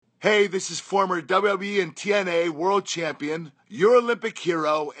Hey, this is former WWE and TNA World Champion, your Olympic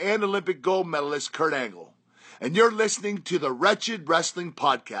hero, and Olympic gold medalist Kurt Angle. And you're listening to the Wretched Wrestling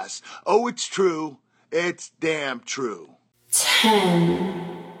Podcast. Oh, it's true. It's damn true. 10.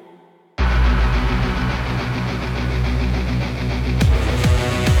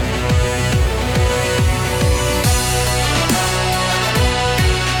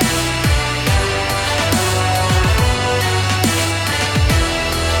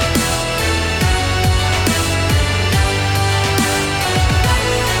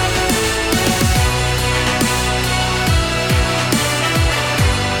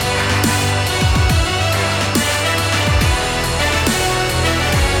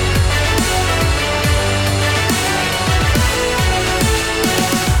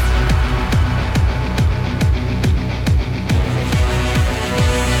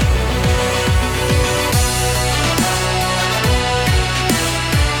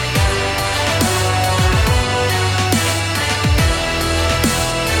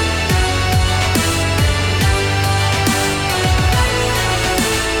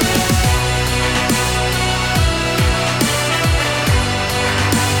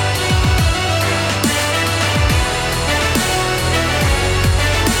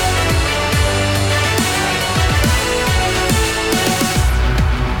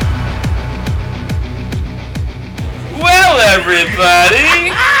 Everybody,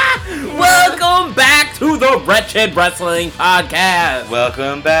 welcome back to the Wretched Wrestling Podcast.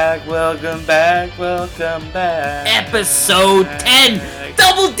 Welcome back. Episode 10,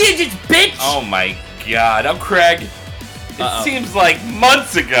 double digits, bitch. Oh my God, I'm Craig. It seems like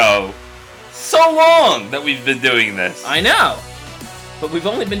months ago. So long that we've been doing this. I know, but we've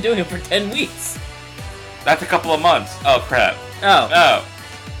only been doing it for 10 weeks. That's a couple of months. Oh crap. Oh.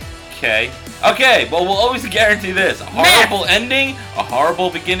 Okay, well, we'll always guarantee this. A horrible ending, a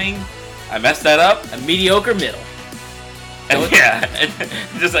horrible beginning. I messed that up. A mediocre middle. And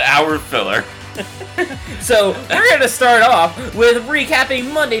just an hour filler. So, we're going to start off with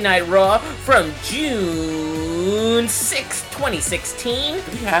recapping Monday Night Raw from June 6, 2016. Do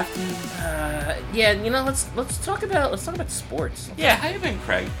we have to? Let's talk about sports. Yeah, how you been,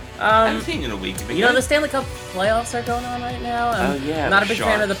 Craig? I haven't seen you in a week. The Stanley Cup playoffs are going on right now. I'm not a big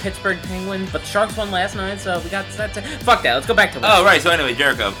fan of the Pittsburgh Penguins, but the Sharks won last night, so we got that. Fuck that. Let's go back to wrestling. Oh, right. So anyway,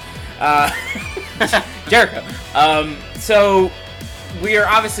 Jericho. Jericho. So we are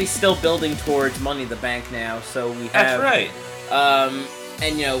obviously still building towards Money in the Bank now. So we have. That's right.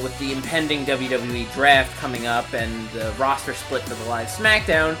 And with the impending WWE draft coming up and the roster split for the live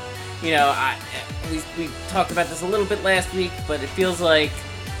SmackDown, we talked about this a little bit last week, but it feels like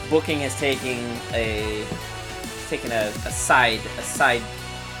booking is taking a sidetrack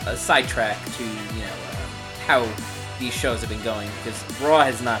to how these shows have been going, because Raw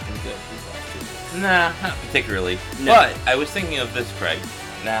has not been good these last 2 weeks. Nah, not particularly. No. But I was thinking of this, Craig.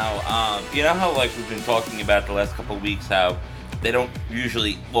 Now, you know how we've been talking about the last couple of weeks how they don't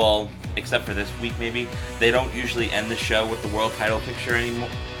usually, except for this week maybe, they don't usually end the show with the world title picture anymore.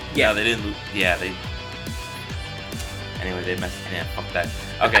 Yeah. No, they didn't. Yeah, they. Anyway, they messed. Yeah, fuck that.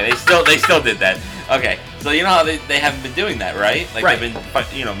 Okay, they still did that. Okay, so you know how they haven't been doing that, right? Like right. They've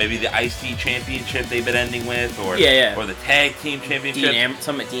been, maybe the IC championship they've been ending with, or or the tag team championship,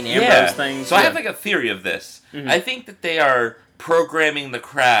 Dean Ambrose things. So I have a theory of this. Mm-hmm. I think that they are programming the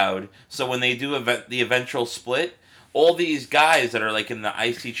crowd so when they do the eventual split, all these guys that are in the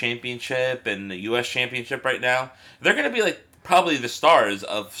IC championship and the US championship right now, they're gonna be probably the stars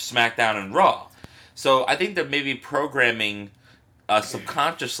of SmackDown and Raw. So I think they're maybe programming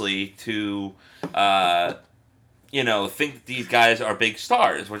subconsciously to, think that these guys are big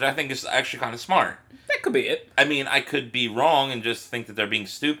stars, which I think is actually kind of smart. That could be it. I mean, I could be wrong and just think that they're being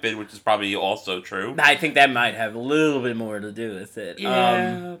stupid, which is probably also true. I think that might have a little bit more to do with it.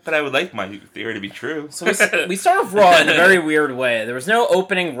 Yeah, but I would like my theory to be true. So we start off Raw in a very weird way. There was no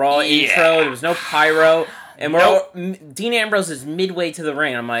opening Raw intro. There was no pyro. And Dean Ambrose is midway to the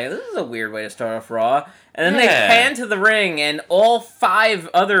ring. I'm like, this is a weird way to start off Raw. And then they pan to the ring, and all 5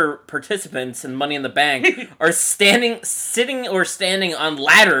 other participants in Money in the Bank are sitting on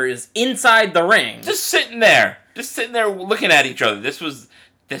ladders inside the ring. Just sitting there looking at each other. This was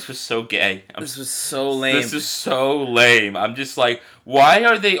so gay. This was so lame. This is so lame. I'm just like, why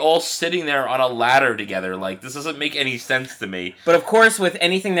are they all sitting there on a ladder together? This doesn't make any sense to me. But of course, with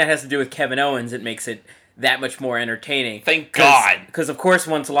anything that has to do with Kevin Owens, it makes it that much more entertaining. Thank God. Because of course,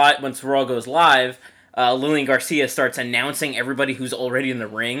 once Raw goes live, Lillian Garcia starts announcing everybody who's already in the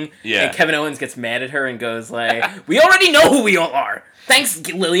ring. Yeah. And Kevin Owens gets mad at her and goes like, "We already know who we all are. Thanks,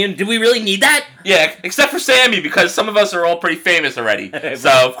 Lillian. Do we really need that?" Yeah, except for Sammy, because some of us are all pretty famous already.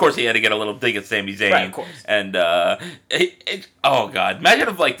 So, of course, he had to get a little dig at Sami Zayn. Right, of course. And, oh, God. Imagine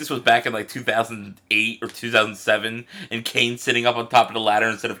if, like, this was back in, like, 2008 or 2007, and Kane sitting up on top of the ladder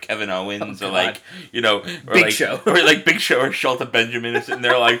instead of Kevin Owens, or, like, you know... Or Big like, Show. Or, like, Big Show or Shelton Benjamin is sitting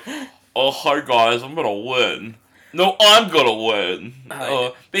there like, "Oh, hi, guys, I'm gonna win. No, I'm gonna win."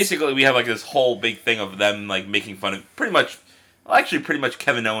 Basically, we have, like, this whole big thing of them, like, making fun of pretty much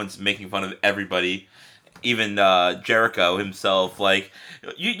Kevin Owens making fun of everybody, even Jericho himself. Like,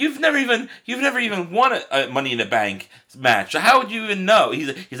 you've never even won a Money in the Bank match. So how would you even know?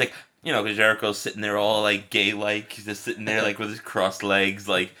 He's like, you know, because Jericho's sitting there all like gay, like he's just sitting there like with his crossed legs,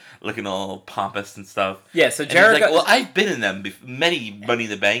 like looking all pompous and stuff. Yeah, so And Jericho. he's like, well, I've been in them many Money in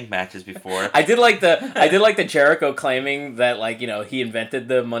the Bank matches before. I did like the Jericho claiming that, like, you know, he invented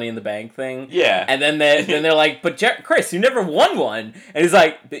the Money in the Bank thing. Yeah. And then they're like, "But Chris, you never won one." And he's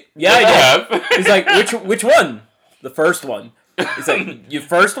like, "Yeah, I did." He's like, which one? The first one. He's like, "Your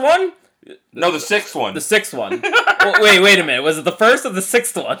first one?" No, the sixth one. The sixth one. Well, wait a minute. Was it the first or the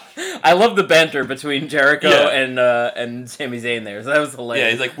sixth one? I love the banter between Jericho and Sami Zayn there. So that was hilarious.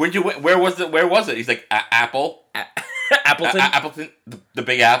 Yeah, he's like, "Where'd you win? Where was it?" He's like, "Apple." Appleton? Appleton, the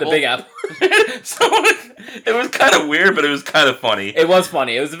Big Apple. The Big Apple. So it was kind of weird, but it was kind of funny. It was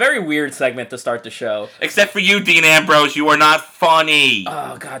funny. It was a very weird segment to start the show. Except for you, Dean Ambrose, you are not funny.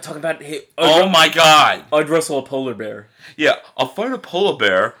 Oh God, talking about Oh my God. I'd wrestle a polar bear. Yeah, I'll fight a polar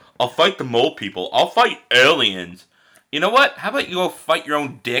bear. I'll fight the mole people. I'll fight aliens. You know what? How about you go fight your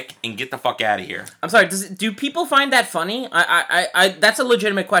own dick and get the fuck out of here? I'm sorry. Do people find that funny? I that's a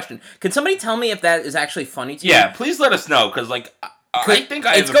legitimate question. Can somebody tell me if that is actually funny to you? Yeah, please let us know, because like I think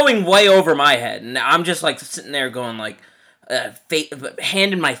it's going way over my head, and I'm just like sitting there going like,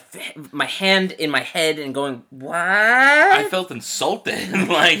 hand in my hand in my head and going, what? I felt insulted.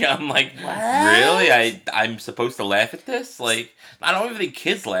 Like, I'm like, what? Really? I'm supposed to laugh at this? Like, I don't even think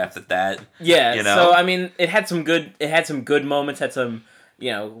kids laughed at that. Yeah. You know? So I mean, it had some good moments. Had some, you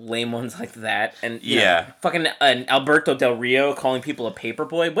know, lame ones like that, and you know, fucking Alberto Del Rio calling people a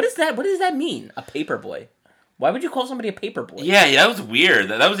paperboy. What is that? What does that mean? A paperboy? Why would you call somebody a paperboy? Yeah, that was weird.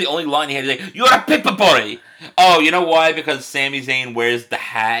 That was the only line he had. He's like, "You're a paperboy." Oh, you know why? Because Sami Zayn wears the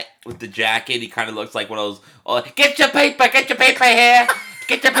hat with the jacket. He kind of looks like one of those, get your paper here.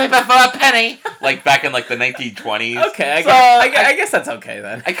 Get your paper for a penny. Like back in like the 1920s. Okay, I guess that's okay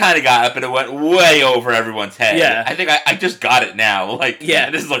then. I kind of got up and it went way over everyone's head. Yeah. I think I just got it now. Like, yeah.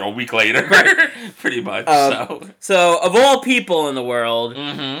 This is like a week later. Pretty much, So, of all people in the world,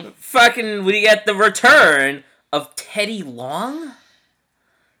 fucking, we get the return of Teddy Long?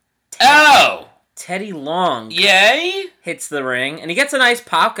 Teddy Long. Yay! Hits the ring, and he gets a nice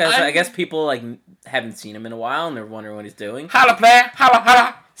pop, because I guess people, like, haven't seen him in a while, and they're wondering what he's doing. Holla, player! Holla,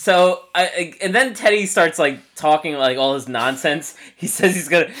 holla! So, and then Teddy starts, like, talking, like, all his nonsense. He says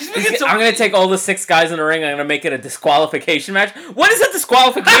I'm gonna take all the 6 guys in the ring, and I'm gonna make it a disqualification match. What is a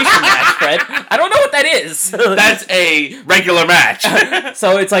disqualification match, Fred? I don't know what that is. That's a regular match.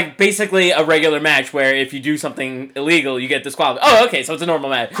 So it's, like, basically a regular match, where if you do something illegal, you get disqualified. Oh, okay, so it's a normal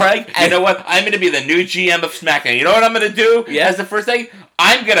match. Craig, you know what? I'm gonna be the new GM of SmackDown. You know what I'm gonna do? Yeah. As the first thing?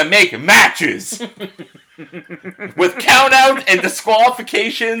 I'm gonna make matches! With count out and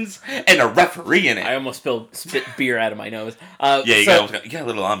disqualifications and a referee in it. I almost spit beer out of my nose. You got a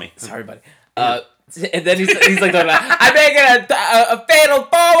little on me. Sorry, buddy. And then he's like, talking about, I'm making a fatal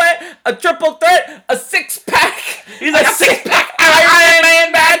four-way, a triple threat, a 6-pack. He's like, a 6-pack Iron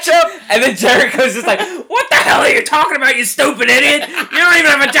Man matchup. And then Jericho's just like, what the hell are you talking about, you stupid idiot? You don't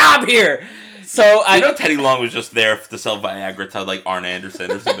even have a job here. So I know Teddy Long was just there to sell Viagra to like Arn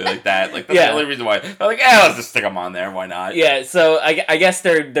Anderson or something like that. Like that's the only reason why. They're like, let's just stick him on there. Why not? Yeah. So I guess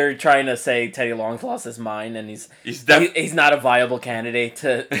they're trying to say Teddy Long's lost his mind and he's not a viable candidate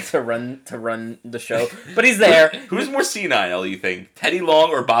to run the show. But he's there. Who's more senile? You think Teddy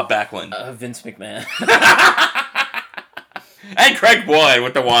Long or Bob Backlund? Vince McMahon. And Craig Boyd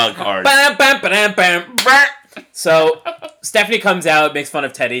with the wild card. Bam, bam, bam, bam, bam. So Stephanie comes out, makes fun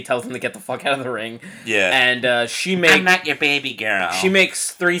of Teddy, tells him to get the fuck out of the ring. Yeah. And I'm not your baby girl. She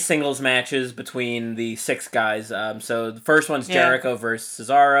makes 3 singles matches between the 6 guys. So the first one's Jericho versus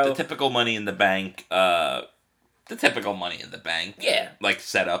Cesaro. The typical Money in the Bank. Yeah. Like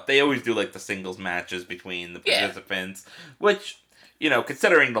setup. They always do like the singles matches between the participants, which, you know,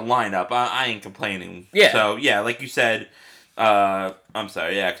 considering the lineup, I ain't complaining. Yeah. So yeah, like you said. I'm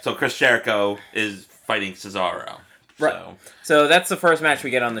sorry. Yeah. So Chris Jericho is fighting Cesaro. Right. So that's the first match we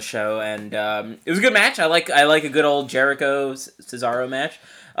get on the show, and it was a good match. I like a good old Jericho Cesaro match.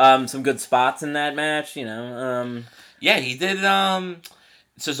 Some good spots in that match, you know. Yeah, he did.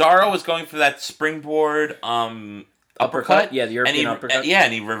 Cesaro was going for that springboard uppercut. Yeah, the European uppercut. Yeah,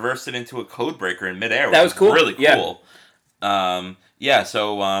 and he reversed it into a code breaker in midair. That was cool. Really cool. Yeah.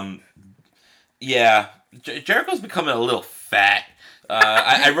 Jericho's becoming a little fat.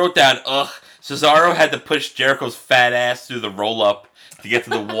 I wrote down, Cesaro had to push Jericho's fat ass through the roll-up to get to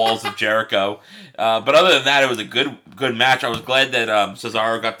the walls of Jericho. But other than that, it was a good match. I was glad that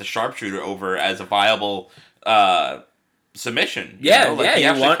Cesaro got the sharpshooter over as a viable submission. He actually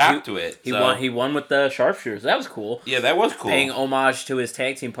tapped to it. He won with the sharpshooters. That was cool. Yeah, that was cool. Paying homage to his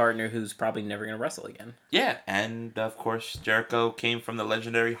tag team partner, who's probably never going to wrestle again. Yeah, and of course Jericho came from the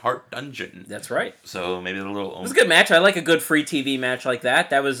legendary Heart Dungeon. That's right. So maybe a little. It was a good match. I like a good free TV match like that.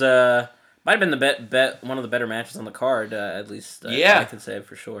 That was might have been the one of the better matches on the card. At least I can say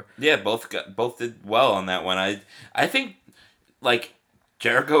for sure. Yeah, both did well on that one. I think like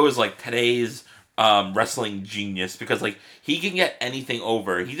Jericho is like today's wrestling genius because like he can get anything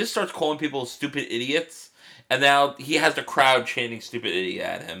over. He just starts calling people stupid idiots, and now he has the crowd chanting "stupid idiot"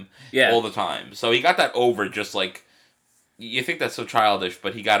 at him all the time. So he got that over. Just like you think that's so childish,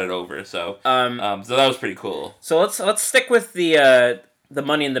 but he got it over. So so that was pretty cool. So let's stick with the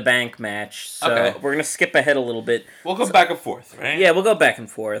Money in the Bank match. So we're gonna skip ahead a little bit. We'll go back and forth, right? Yeah, we'll go back and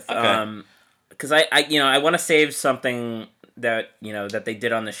forth. Okay. Because I want to save something that that they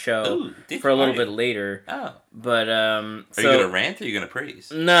did on the show for a little bit later. Oh, but are you gonna rant or are you gonna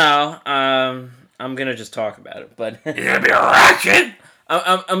praise? No, I'm gonna just talk about it. But you're gonna be ratchet.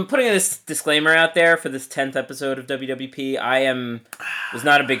 I'm putting this disclaimer out there for this 10th episode of WWP. Was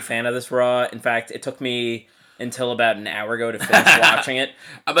not a big fan of this Raw. In fact, it took me until about an hour ago to finish watching it.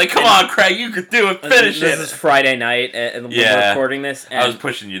 I'm like, come on, Craig, you could do it. Finish it. This is Friday night, and we're recording this. And I was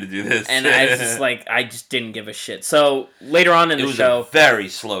pushing you to do this. And I just didn't give a shit. So later on in the show... It was a very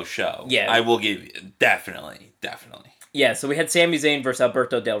slow show. Yeah. I will give you... Definitely. Yeah, so we had Sami Zayn versus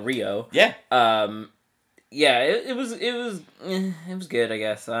Alberto Del Rio. Yeah. It was good, I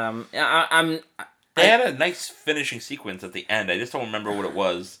guess. They had a nice finishing sequence at the end. I just don't remember what it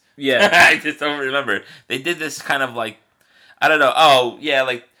was. Yeah. I just don't remember. They did this kind of like, I don't know. Oh, yeah,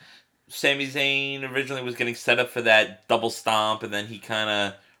 like Sami Zayn originally was getting set up for that double stomp, and then he kind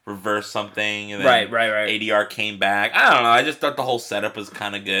of reversed something, and then right. ADR came back. I don't know. I just thought the whole setup was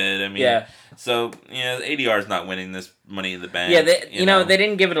kind of good. I mean, so, ADR's not winning this Money in the Bank. Yeah, they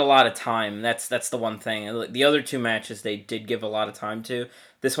didn't give it a lot of time. That's the one thing. The other two matches they did give a lot of time to.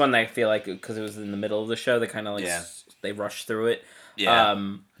 This one, I feel like, because it was in the middle of the show, they kind of they rushed through it.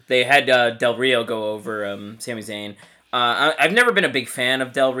 Yeah. They had Del Rio go over Sami Zayn. I've never been a big fan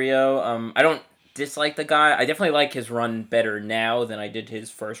of Del Rio. I don't dislike the guy. I definitely like his run better now than I did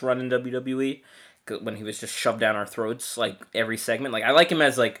his first run in WWE, when he was just shoved down our throats like every segment. Like I like him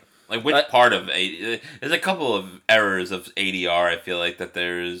as like which part of there's a couple of errors of ADR. I feel like that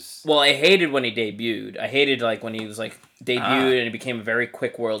there's. Well, I hated when he debuted. I hated like when he was like debuted and he became a very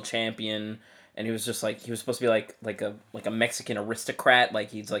quick world champion. And he was just like he was supposed to be like a Mexican aristocrat,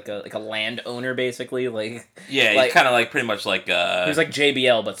 like he's like a landowner basically, like he's kind of like pretty much like he was like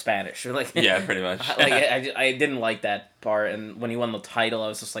JBL but Spanish, like yeah, pretty much. Like I didn't like that part, and when he won the title, I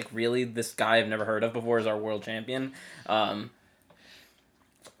was just like, really, this guy I've never heard of before is our world champion. Yeah,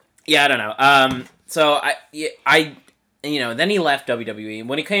 I don't know. So I then he left WWE.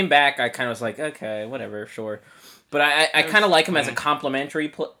 When he came back, I kind of was like, okay, whatever, sure. But I kind of like him as a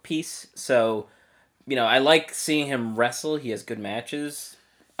complimentary piece, so, I like seeing him wrestle. He has good matches.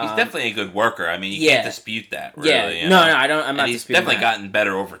 He's definitely a good worker. I mean, you can't dispute that, really. Yeah, no, I don't, I'm not he's disputing definitely gotten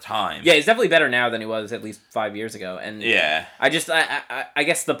better over time. Yeah, he's definitely better now than he was at least 5 years ago, and yeah. I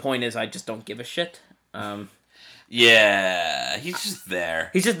guess the point is I just don't give a shit. Yeah, he's just there.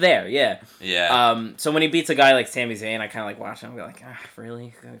 He's just there, yeah. Yeah. So when he beats a guy like Sami Zayn, I kind of like watch him and be like,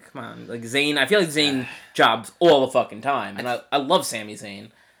 really? Come on. Like, Zayn, I feel like Zayn jobs all the fucking time. And I love Sami Zayn.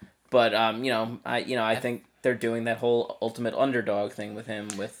 But, I think they're doing that whole ultimate underdog thing with him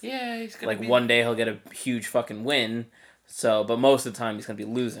he's gonna be... one day he'll get a huge fucking win. So, but most of the time he's going to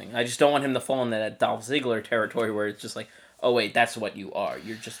be losing. I just don't want him to fall into that Dolph Ziggler territory where it's just like, oh wait, that's what you are.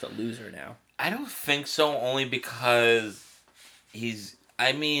 You're just a loser now. I don't think so, only because he's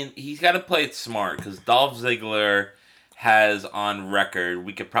got to play it smart, because Dolph Ziggler has on record,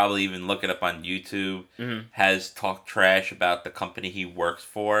 we could probably even look it up on YouTube, has talked trash about the company he works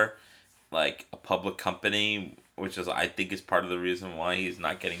for, like a public company, which is, I think, is part of the reason why he's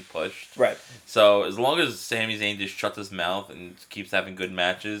not getting pushed. Right. So as long as Sami Zayn just shuts his mouth and keeps having good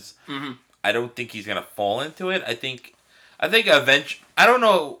matches, I don't think he's gonna fall into it. I think eventually. I don't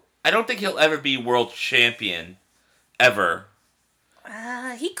know. I don't think he'll ever be world champion, ever.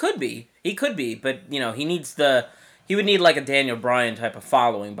 He could be. He could be, but he would need like a Daniel Bryan type of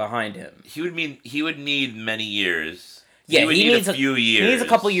following behind him. He would need many years. Yeah, he needs a few years. He needs a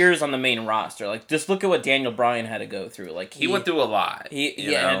couple years on the main roster. Like, just look at what Daniel Bryan had to go through. Like, he went through a lot.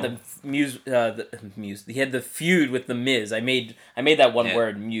 He had the Muse. He had the feud with the Miz. I made that one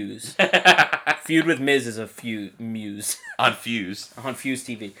word, Muse. Feud with Miz is a feud. Muse on Fuse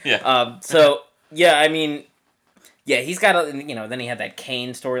TV. Yeah. So yeah, I mean. Yeah, he's got then he had that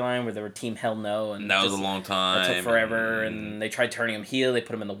Kane storyline where they were Team Hell No. And that was a long time. That took forever, and they tried turning him heel. They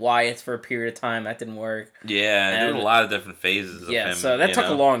put him in the Wyatts for a period of time. That didn't work. Yeah, there were a lot of different phases of him. Yeah, so that took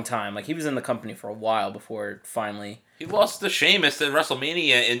a long time. Like, he was in the company for a while before it finally... He lost to Sheamus in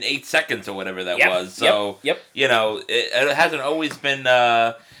WrestleMania in 8 seconds or whatever that was. So, it hasn't always been,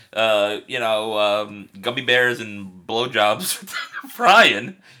 gummy bears and blowjobs with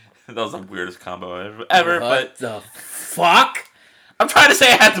Brian. That was the weirdest combo ever. What the fuck? I'm trying to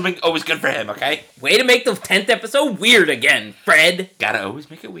say it hasn't been always good for him, okay? Way to make the 10th episode weird again, Fred. Gotta always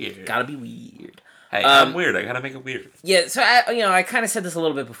make it weird. Gotta be weird. Hey, I'm weird. I gotta make it weird. Yeah, so I kind of said this a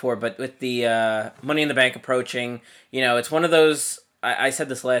little bit before, but with the Money in the Bank approaching, it's one of those. I said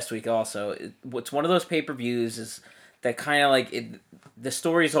this last week also. It's one of those pay-per-views is that kind of like the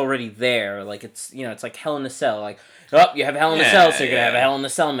story's already there. Like, it's like Hell in a Cell. Like, you have Hell in a Cell, so you're gonna have a Hell in a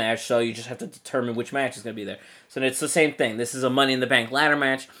Cell match. So you just have to determine which match is gonna be there. So it's the same thing. This is a Money in the Bank ladder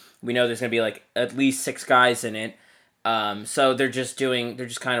match. We know there's gonna be like at least 6 guys in it. So they're just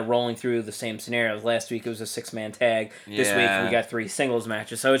kind of rolling through the same scenarios. Last week it was a 6-man tag. This week we got 3 singles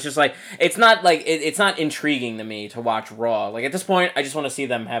matches. So it's just like it's not intriguing to me to watch Raw. Like, at this point, I just want to see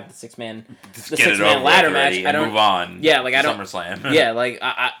them have the 6-man ladder match. I don't move on. Yeah, like I don't. SummerSlam. Yeah, like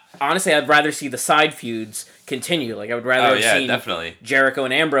I honestly, I'd rather see the side feuds continue. Like, I would rather have seen definitely Jericho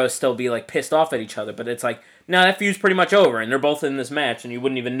and Ambrose still be like pissed off at each other. But it's like, no, that feud's pretty much over, and they're both in this match, and you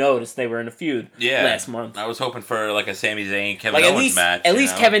wouldn't even notice they were in a feud last month. I was hoping for like a Sami Zayn Kevin Owens match. At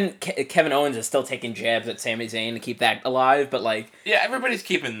least Kevin Owens is still taking jabs at Sami Zayn to keep that alive, but like, everybody's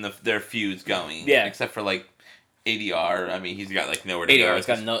keeping their feuds going. Yeah, except for like ADR. I mean, he's got like nowhere to go. ADR's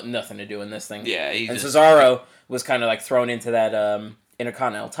got nothing to do in this thing. Yeah, and Cesaro was kind of like thrown into that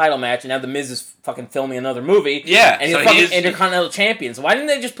Intercontinental title match, and now the Miz is fucking filming another movie. Yeah, and he's Intercontinental champion. So why didn't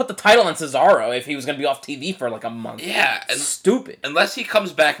they just put the title on Cesaro if he was going to be off TV for like a month? Yeah, stupid. Unless he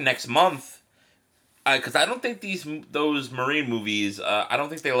comes back next month, because I don't think those Marine movies. I don't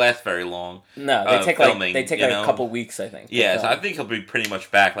think they last very long. No, they take filming, like a couple weeks, I think. Yeah, so I think he'll be pretty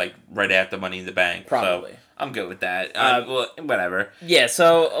much back like right after Money in the Bank. Probably. So I'm good with that. Whatever. Yeah,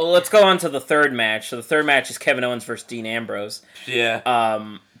 so let's go on to the third match. So the third match is Kevin Owens versus Dean Ambrose. Yeah.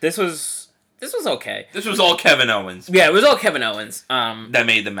 This was okay. This was all Kevin Owens. Yeah, it was all Kevin Owens. That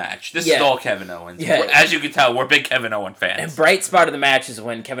made the match. This is all Kevin Owens. Yeah. As you can tell, we're big Kevin Owens fans. And bright spot of the match is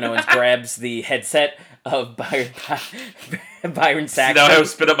when Kevin Owens grabs the headset of Byron Saxton. Now I have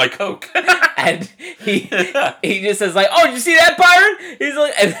spit up my Coke. And he just says like, "Oh, did you see that, Byron?" He's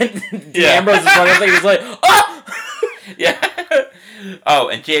like, and then Ambrose is running thing. He's like, "Oh!" Yeah. Oh,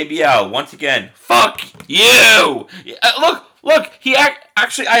 and JBL once again. Fuck you. Look. He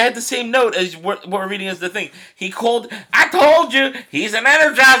actually. I had the same note as what we're reading as the thing. He called. I told you he's an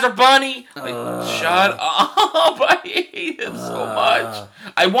Energizer Bunny. Like, shut up. I hate him so much.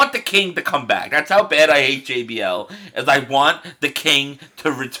 I want the King to come back. That's how bad I hate JBL. As I want the King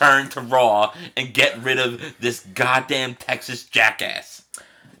to return to Raw and get rid of this goddamn Texas jackass.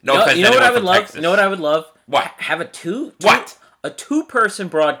 No offense. You know what I would love? Texas. You know what I would love? What? Have a a 2-person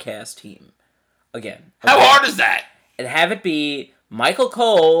broadcast team. Again. How hard is that? And have it be Michael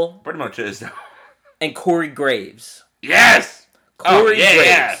Cole. Pretty much is. And Corey Graves. Yes. Corey Graves.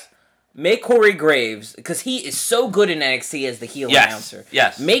 Yeah. Make Corey Graves, because he is so good in NXT as the heel announcer.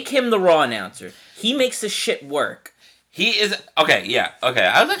 Yes. Make him the Raw announcer. He makes this shit work. He is okay. Yeah. Okay.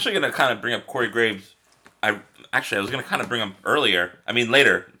 I was actually gonna kind of bring up Corey Graves. I was gonna kind of bring him earlier. I mean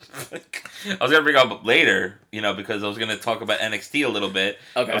later. I was gonna bring up later, because I was gonna talk about NXT a little bit,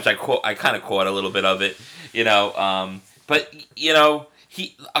 which I kind of caught a little bit of it, but he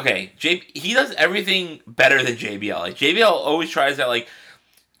does everything better than JBL. Like, JBL always tries to like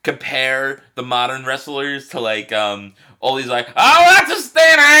compare the modern wrestlers to like all these like, oh, that's a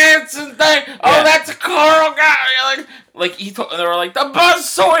Stan Hansen thing. Oh, that's a Carl guy. They were like the Buzz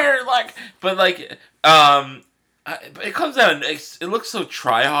Sawyer, like, but like it comes out and it looks so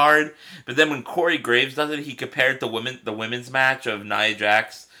try hard. But then when Corey Graves does it, he compared the women's match of Nia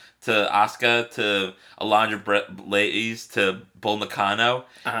Jax to Asuka to Alundra Blaze to Bull Nakano,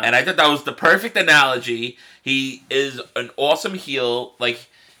 and I thought that was the perfect analogy. He is an awesome heel, like.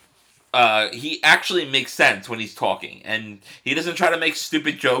 He actually makes sense when he's talking, and he doesn't try to make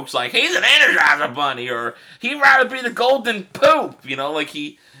stupid jokes like he's an Energizer Bunny or he'd rather be the golden poop. You know, like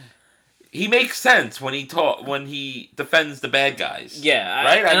he makes sense when he defends the bad guys. Yeah,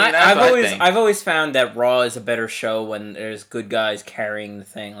 right. I've always found that Raw is a better show when there's good guys carrying the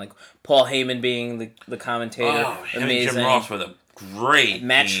thing, like Paul Heyman being the commentator. Oh, amazing. Jim Ross with a great.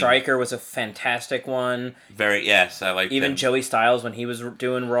 Matt team. Stryker was a fantastic one. I like even them. Joey Styles when he was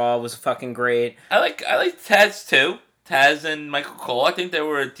doing Raw was fucking great. I like Taz too. Taz and Michael Cole. I think they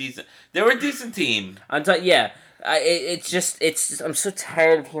were a decent team. I'm so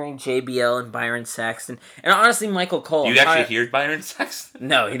tired of hearing JBL and Byron Saxton, and honestly, Michael Cole. You actually hear Byron Saxton?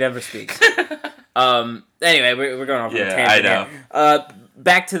 No, he never speaks. Anyway, we're going off on a tangent. I know.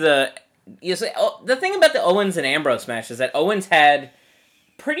 Back to the thing about the Owens and Ambrose match is that Owens had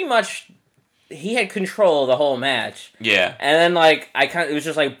pretty much he had control of the whole match. Yeah. And then it was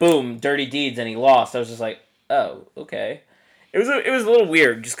just like boom, dirty deeds, and he lost. I was just like, oh, okay. It was a little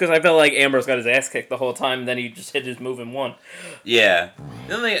weird, just because I felt like Ambrose got his ass kicked the whole time, and then he just hit his move and won. Yeah.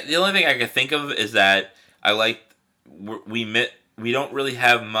 The only thing I can think of is that we don't really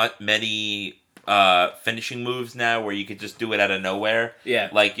have many finishing moves now where you could just do it out of nowhere. Yeah.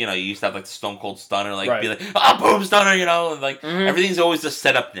 Like, you used to have like the Stone Cold Stunner, right. Be like, boom, Stunner, and like everything's always just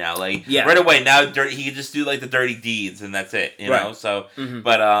set up now. Like right away now, he could just do like the dirty deeds and that's it. You know. So,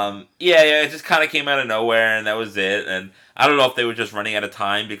 but it just kind of came out of nowhere and that was it. And I don't know if they were just running out of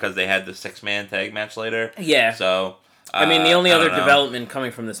time because they had the 6-man tag match later. Yeah. So the only other development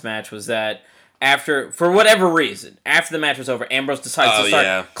coming from this match was that for whatever reason, after the match was over, Ambrose decides to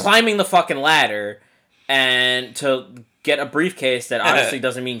start climbing the fucking ladder and to get a briefcase that obviously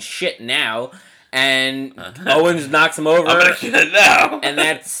doesn't mean shit now. And Owens knocks him over. I'm gonna get it now. And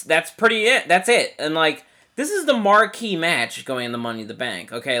that's pretty it. That's it. And this is the marquee match going in the Money in the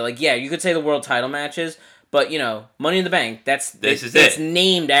Bank. Okay, you could say the world title matches, but Money in the Bank. That's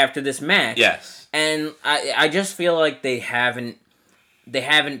named after this match. Yes. And I just feel like they haven't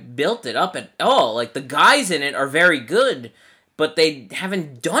built it up at all. Like, the guys in it are very good, but they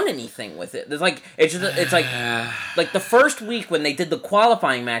haven't done anything with it. It's like the first week when they did the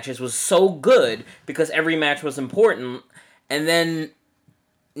qualifying matches was so good because every match was important, and then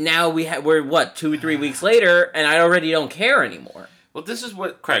now we're 2 or 3 weeks later, and I already don't care anymore. Well, this is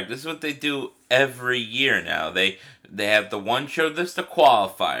what they do every year now. They have the one show that's the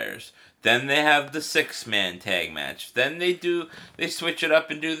qualifiers. Then they have the 6-man tag match. Then they switch it up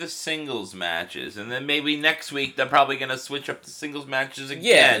and do the singles matches. And then maybe next week they're probably gonna switch up the singles matches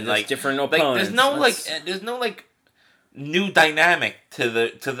again. Yeah, different opponents. There's no new dynamic to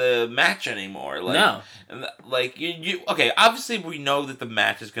the match anymore. No. Okay, obviously we know that the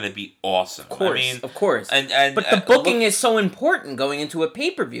match is gonna be awesome. Of course. But the booking is so important going into a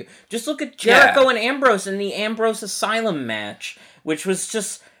pay-per-view. Just look at Jericho and Ambrose in the Ambrose Asylum match, which was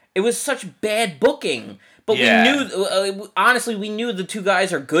just. It was such bad booking, but we knew. Honestly, we knew the two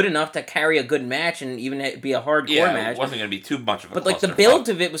guys are good enough to carry a good match and even be a hardcore match. It wasn't going to be too much of a. But the build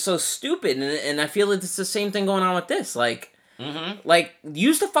of it was so stupid, and I feel like it's the same thing going on with this.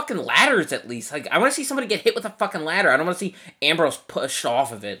 Use the fucking ladders at least. I want to see somebody get hit with a fucking ladder. I don't want to see Ambrose pushed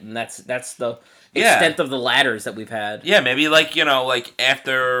off of it, and that's the extent of the ladders that we've had. Yeah, maybe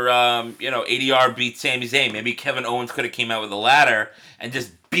after ADR beat Sami Zayn, maybe Kevin Owens could have came out with a ladder and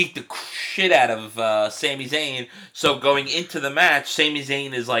just beat the shit out of Sami Zayn. So going into the match, Sami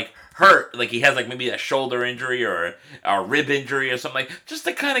Zayn is hurt, he has maybe a shoulder injury or a rib injury or something, just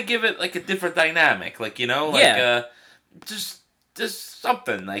to kind of give it a different dynamic, just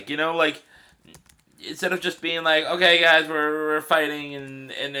something instead of just being okay guys, we're fighting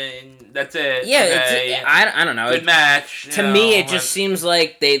and that's it. Yeah, okay. I don't know. Good match. To me, it just seems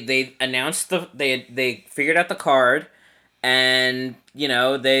like they announced they figured out the card, and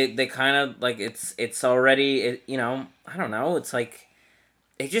they kind of it's already I don't know. It's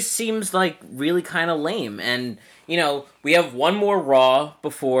it just seems really kind of lame, and we have one more Raw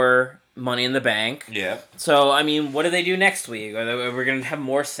before Money in the Bank. Yeah. So, what do they do next week? Are we going to have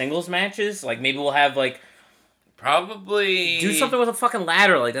more singles matches? Maybe we'll have, probably... Do something with a fucking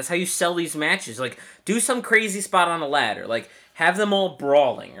ladder. That's how you sell these matches. Do some crazy spot on a ladder. Have them all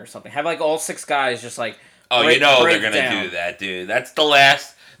brawling or something. Have, all 6 guys just, they're going to do that, dude. That is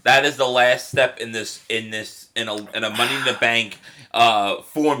the last step in a Money in the Bank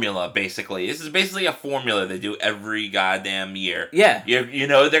formula, basically. This is basically a formula they do every goddamn year. Yeah. You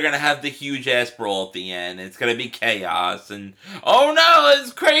know they're going to have the huge-ass brawl at the end. It's going to be chaos. And, oh no,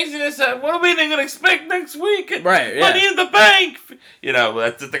 it's craziness. What are we going to expect next week? Right, yeah. Money in the bank. You know,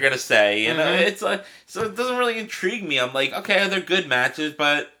 that's what they're going to say. You know, Mm-hmm. it's like, so it doesn't really intrigue me. I'm like, okay, they're good matches,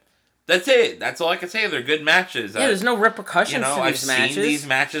 but that's it. That's all I can say. They're good matches. Yeah, there's no repercussions You know, to I've these matches. seen these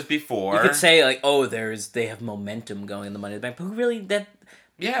matches before. You could say like, oh, they have momentum going in the Money in the Bank, but who really that?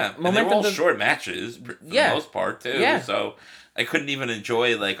 Yeah, and Momentum they're all does- short matches for the Yeah. most part too. Yeah. So I couldn't even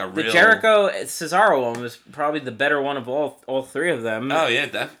enjoy like a The real Jericho Cesaro one was probably the better one of all three of them. Oh yeah,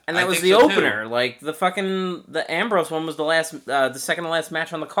 and that I was think the so, opener. Like the Ambrose one was the second to last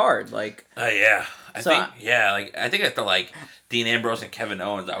match on the card. Like Oh yeah, I So think after like Dean Ambrose and Kevin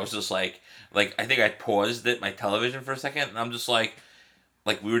Owens, I was just like I think I paused my television for a second, and I'm just like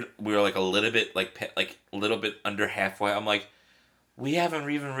we were like a little bit a little bit under halfway. I'm like, we haven't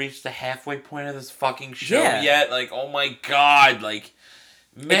even reached the halfway point of this fucking show Yeah. yet. Like, oh my god, like.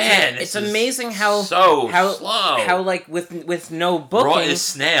 Man, it's this is amazing how slow. how like with no booking. Raw is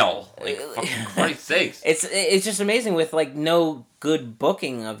snail. Like, fucking Christ's sakes. It's just amazing with like no good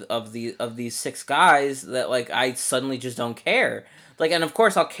booking of these six guys that like I suddenly just don't care. Like, and of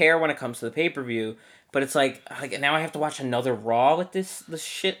course I'll care when it comes to the pay-per-view, but it's like now I have to watch another Raw with this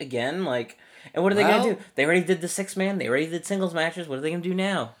shit again. Like, and what are they gonna do? They already did the 6-man. They already did singles matches. What are they gonna do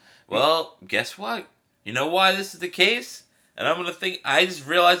now? Well, guess what? You know why this is the case? And I'm gonna think. I just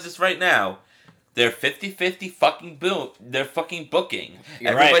realized this right now. They're 50-50 fucking they're fucking booking.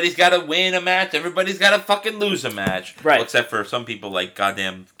 You're Everybody's got to win a match. Everybody's got to fucking lose a match. Right. Well, except for some people like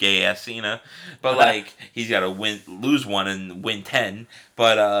goddamn gay ass Cena. But like he's got to lose one and win 10.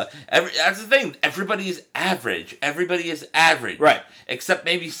 But that's the thing. Everybody is average. Everybody is average. Right. Except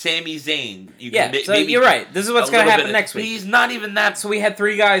maybe Sami Zayn. So you're right. This is what's gonna happen next week. He's not even that. So we had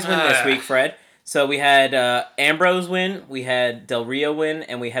 3 guys win this week, Fred. So we had Ambrose win, we had Del Rio win,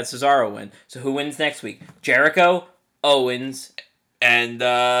 and we had Cesaro win. So who wins next week? Jericho, Owens, and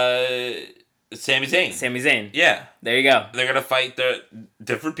Sami Zayn. Sami Zayn. Yeah. There you go. They're gonna fight the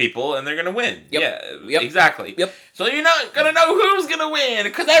different people, and they're gonna win. Yep. Yeah, exactly. Yep. So you're not gonna know who's gonna win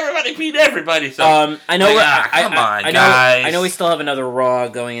because everybody beat everybody. So I know. come on, guys. I know we still have another Raw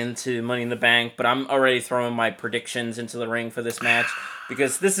going into Money in the Bank, but I'm already throwing my predictions into the ring for this match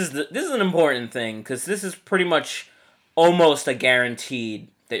because this is an important thing because this is pretty much almost a guaranteed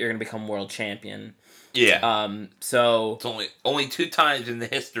that you're gonna become world champion. Yeah. So it's only 2 times in the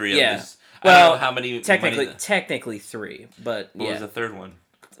history of this. Well, I don't know how many. Technically 3, but what was the third one?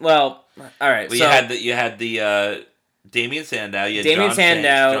 Well, all right. Well, so you had the Damian Sandow. You had Damian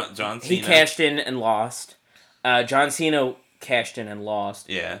Sandow. John Cena. He cashed in and lost. John Cena cashed in and lost.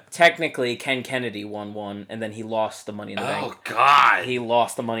 Yeah. Technically, Ken Kennedy won one, and then he lost the Money in the Bank. Oh God. He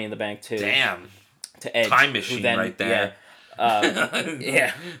lost the Money in the Bank too. Damn. To Edge. Time machine right there. Yeah.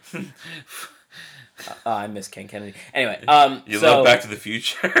 Yeah. I miss Ken Kennedy. Anyway, You love Back to the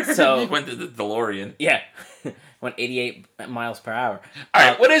Future. So you went to the DeLorean. Yeah. Went 88 miles per hour. All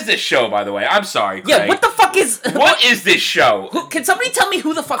right, what is this show, by the way? I'm sorry, Craig. Yeah, what the fuck is... What is this show? Can somebody tell me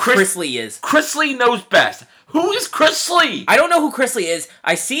who the fuck Chris Lee is? Chris Lee knows best. Who is Chris Lee? I don't know who Chris Lee is.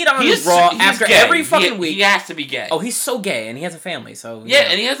 I see it on He's Raw after gay. every fucking week. He has to be gay. Oh, he's so gay, and he has a family, so... Yeah,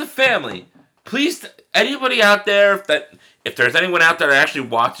 and he has a family. Please, anybody out there, if there's anyone out there that actually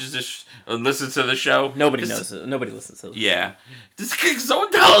watches this and listens to the show... Nobody knows it. Nobody listens to it. Yeah. Can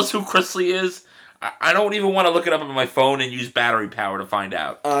someone tell us who Chris Lee is? I don't even want to look it up on my phone and use battery power to find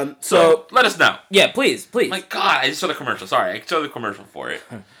out. So let us know. Yeah, please. My God, I just saw the commercial. Sorry, I saw the commercial for it.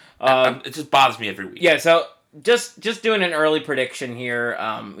 It just bothers me every week. Yeah, so just doing an early prediction here.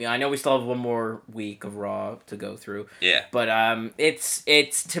 I know we still have one more week of Raw to go through. Yeah. But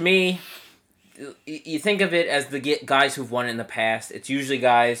it's to me, you think of it as the guys who've won it in the past. It's usually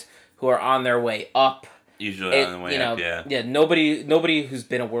guys who are on their way up. Usually on the way up, yeah. Yeah, nobody who's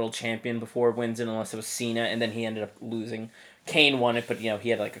been a world champion before wins it unless it was Cena, and then he ended up losing. Kane won it, but he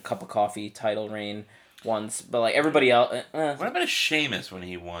had like a cup of coffee title reign once. But like everybody else, what about Sheamus when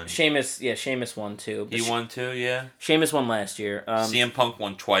he won? Sheamus won too. He won too, yeah. Sheamus won last year. CM Punk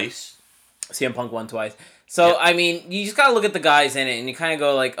won twice. CM Punk won twice. So Yep. I mean, you just gotta look at the guys in it, and you kind of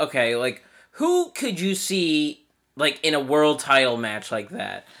go like, okay, like who could you see like in a world title match like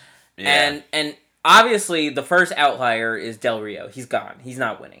that? Yeah. And obviously, the first outlier is Del Rio. He's gone. He's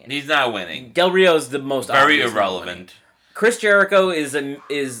not winning it. He's not winning. Del Rio is the most Very obvious irrelevant. Chris Jericho is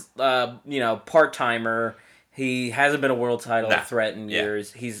part timer. He hasn't been a world title threat in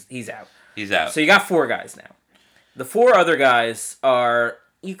years. He's out. He's out. So you got 4 guys now. The 4 other guys are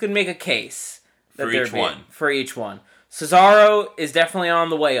you can make a case that For they're each one. for each one. Cesaro is definitely on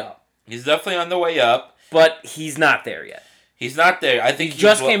the way up. He's definitely on the way up. But he's not there yet. He's not there. I think he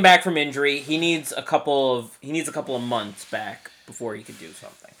just came back from injury. He needs a couple of months back before he could do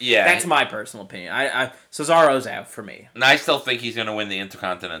something. Yeah. That's my personal opinion. Cesaro's out for me. And I still think he's going to win the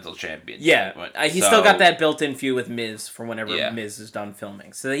Intercontinental Championship. Yeah. He's still got that built-in feud with Miz from whenever Miz is done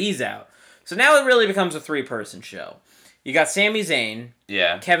filming. So he's out. So now it really becomes a 3-person show. You got Sami Zayn,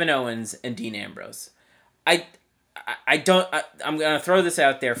 Kevin Owens, and Dean Ambrose. I'm going to throw this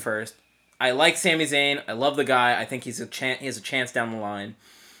out there first. I like Sami Zayn. I love the guy. I think he has a chance down the line.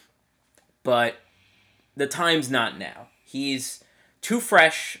 But the time's not now. He's too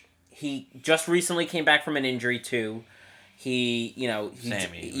fresh. He just recently came back from an injury too. He came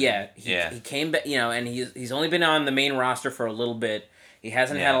back, and he's only been on the main roster for a little bit. He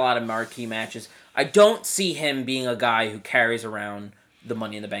hasn't had a lot of marquee matches. I don't see him being a guy who carries around the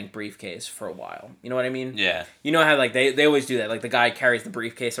Money in the Bank briefcase for a while. You know what I mean? Yeah. You know how they always do that. Like the guy carries the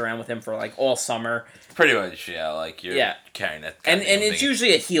briefcase around with him for like all summer. Pretty much, like you're carrying it. And it's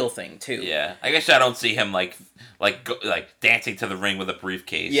usually a heel thing too. Yeah. I guess I don't see him like dancing to the ring with a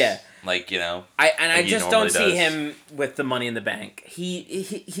briefcase. Yeah. I just don't see him with the Money in the Bank. He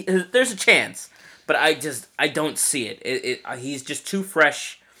there's a chance, but I don't see it. He's just too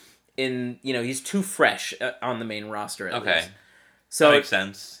fresh he's too fresh on the main roster at least. So that makes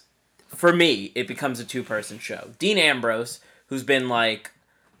sense. For me, it becomes a 2-person show. Dean Ambrose, who's been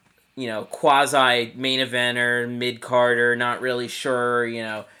quasi main eventer, mid carder, not really sure.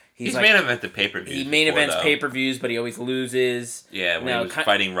 He's main evented pay-per-views. He main events pay-per-views, but he always loses. Yeah, when he was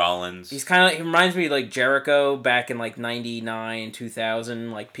fighting Rollins. He reminds me of like Jericho back in like 99,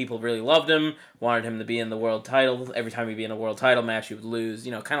 2000. Like people really loved him, wanted him to be in the world title. Every time he'd be in a world title match, he would lose.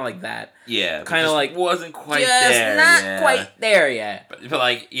 Kind of like that. Yeah, kind of like wasn't quite just there. Not quite there yet. But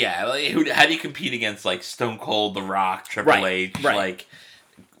how do you compete against like Stone Cold, The Rock, Triple H, like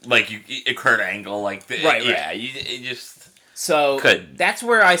Kurt Angle, you just. So that's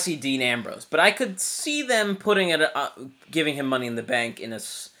where I see Dean Ambrose, but I could see them putting it, giving him Money in the Bank in a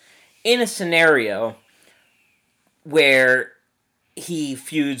scenario where he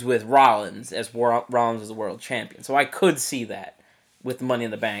feuds with Rollins as Rollins is the world champion. So I could see that with Money in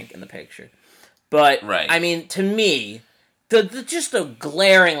the Bank in the picture. But I mean, to me, the just a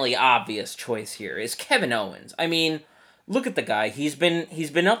glaringly obvious choice here is Kevin Owens. I mean, look at the guy. He's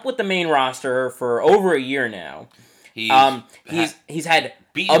been up with the main roster for over a year now. He's had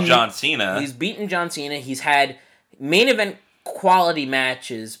beaten John Cena. He's beaten John Cena. He's had main event quality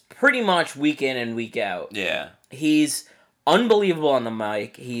matches pretty much week in and week out. Yeah. He's unbelievable on the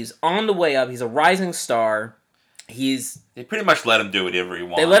mic. He's on the way up. He's a rising star. They pretty much let him do whatever he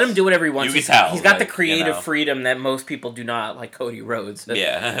wants. They let him do whatever he wants. You can tell. He's got the creative freedom that most people do not, like Cody Rhodes.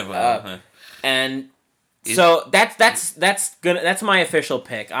 Yeah. So that's my official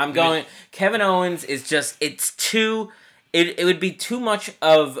pick. I'm going Kevin Owens is just it would be too much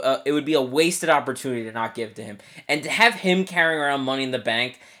of it would be a wasted opportunity to not give to him. And to have him carrying around Money in the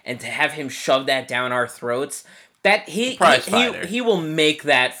Bank and to have him shove that down our throats, that he will make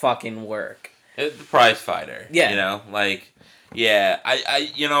that fucking work. The prize fighter. Yeah. It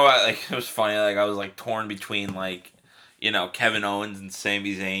was funny, I was torn between Kevin Owens and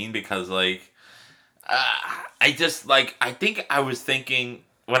Sami Zayn because I think I was thinking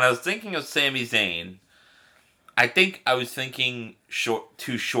when I was thinking of Sami Zayn, I think I was thinking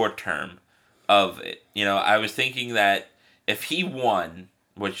too short term of it. I was thinking that if he won,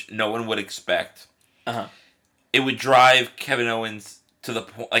 which no one would expect, it would drive Kevin Owens to the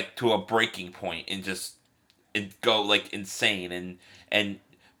point, to a breaking point, and go insane and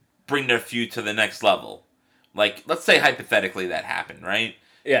bring their feud to the next level. Let's say hypothetically that happened, right?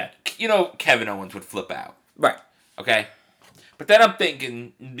 Yeah. Kevin Owens would flip out. Right. Okay? But then I'm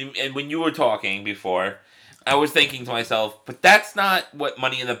thinking, and when you were talking before, I was thinking to myself, but that's not what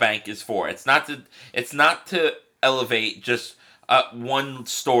Money in the Bank is for. It's not to elevate just one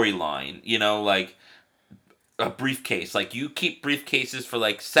storyline, a briefcase. You keep briefcases for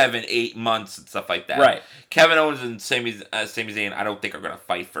 7-8 months and stuff like that. Right. Kevin Owens and Sami Zayn, I don't think are going to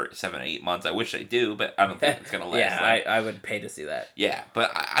fight for 7 or 8 months. I wish they do, but I don't think it's going to last. Yeah, I would pay to see that. Yeah,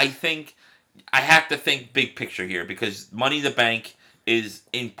 but I think I have to think big picture here because Money in the Bank is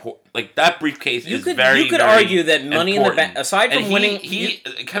important. That briefcase is very. You could argue that Money in the Bank, aside from winning,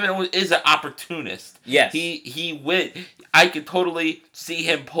 Kevin Owens is an opportunist. Yes, he win. I could totally see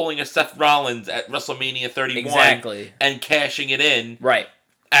him pulling a Seth Rollins at WrestleMania 31 exactly, and cashing it in. Right.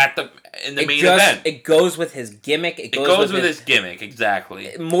 in the main event. It goes with his gimmick. It goes with his gimmick,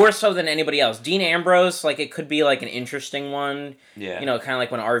 exactly. More so than anybody else. Dean Ambrose, like, it could be, like, an interesting one. Yeah. You know, kind of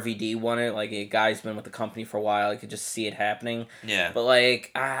like when RVD won it. Like, a guy's been with the company for a while. You could just see it happening. Yeah. But,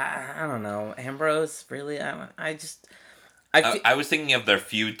 like, I don't know. Ambrose, really? I was thinking of their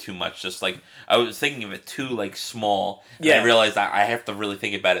feud too much. Just, like, I was thinking of it too, like, small. And Yeah. I realized I have to really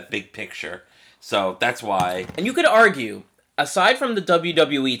think about it big picture. So, that's why. And you could argue, aside from the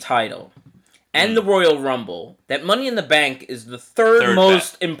WWE title and the Royal Rumble, that Money in the Bank is the third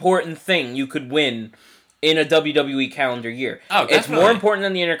most important thing you could win in a WWE calendar year. Oh, definitely. It's more important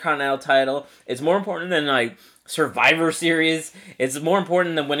than the Intercontinental title. It's more important than, like, Survivor Series. It's more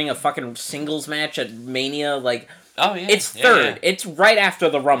important than winning a fucking singles match at Mania. Like, oh yeah, it's third. Yeah. It's right after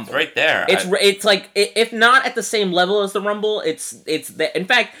the Rumble. It's right there. It's like, if not at the same level as the Rumble, it's in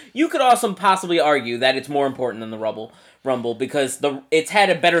fact, you could also possibly argue that it's more important than the Rumble because it's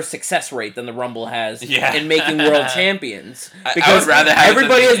had a better success rate than the Rumble has in making world champions. Because I would rather have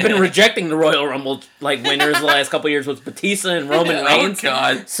everybody has been rejecting the Royal Rumble like winners the last couple of years with Batista and Roman Reigns. Oh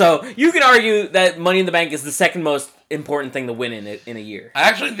God! So you could argue that Money in the Bank is the second most important thing to win in a year. I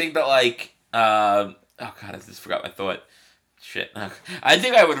actually think that, like, oh God, I just forgot my thought. Shit. I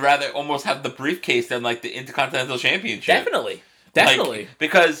think I would rather almost have the briefcase than, like, the Intercontinental Championship. Definitely. Like,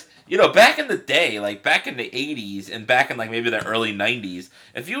 because, you know, back in the day, like, back in the 80s and back in, like, maybe the early 90s,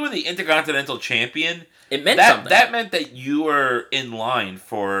 if you were the Intercontinental Champion, it meant something. That meant that you were in line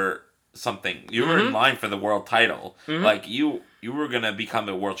for something. You were in line for the world title. Mm-hmm. Like, you were going to become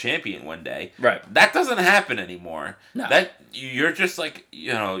a world champion one day. Right. That doesn't happen anymore. No. You're just, like,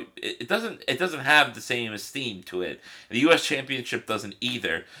 you know, it doesn't have the same esteem to it. The U.S. Championship doesn't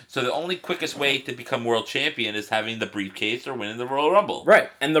either. So the only quickest way to become world champion is having the briefcase or winning the Royal Rumble. Right.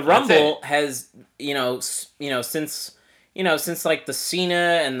 And the Rumble has, since like the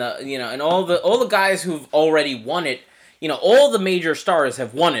Cena and the, and all the guys who've already won it, all the major stars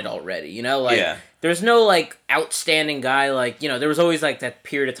have won it already, There's no, like, outstanding guy, like, there was always, like, that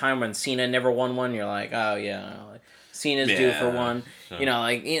period of time when Cena never won one. You're like, oh, yeah, Cena's due for one. So.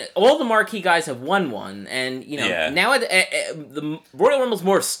 All the marquee guys have won one. And, now the Royal Rumble's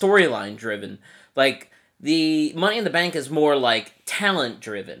more storyline driven. Like, the Money in the Bank is more, like, talent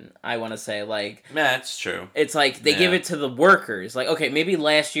driven, I want to say. Like, that's true. It's like they give it to the workers. Like, okay, maybe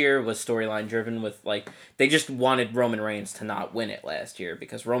last year was storyline driven with, like, they just wanted Roman Reigns to not win it last year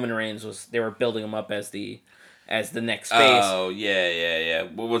because Roman Reigns they were building him up as the next face. Oh, yeah.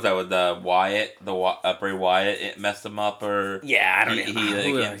 What was that with Wyatt? Bray Wyatt, it messed him up, or yeah, I don't know.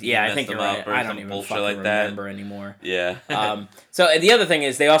 I think you're right. I don't even fucking remember anymore. Yeah. So the other thing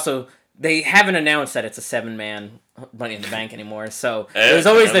is they haven't announced that it's a 7-man Money in the Bank anymore. So there's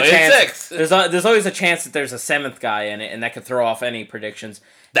always the chance. There's always a chance that there's a 7th guy in it, and that could throw off any predictions.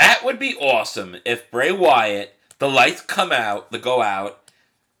 That would be awesome if Bray Wyatt, the lights go out,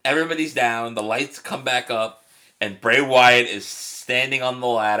 everybody's down, the lights come back up, and Bray Wyatt is standing on the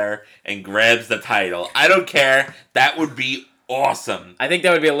ladder and grabs the title. I don't care. That would be awesome. I think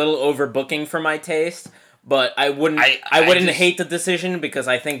that would be a little overbooking for my taste, but I wouldn't hate the decision because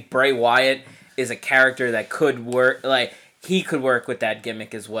I think Bray Wyatt is a character that could work. Like, he could work with that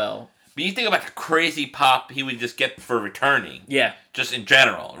gimmick as well. But you think about the crazy pop he would just get for returning. Yeah. Just in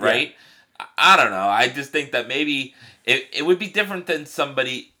general, right? Yeah. I don't know. I just think that maybe it would be different than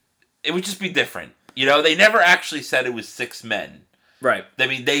somebody. It would just be different. They never actually said it was 6 men. Right. I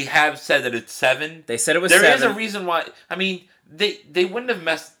mean, they have said that it's 7. They said it was 7. There is a reason why. I mean, they wouldn't have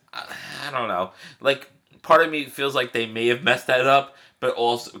messed. I don't know. Like, part of me feels like they may have messed that up, but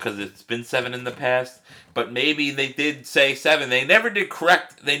also because it's been 7 in the past. But maybe they did say 7. They never did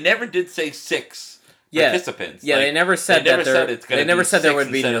correct. They never did say 6 participants. Yeah, they never said that. They never said there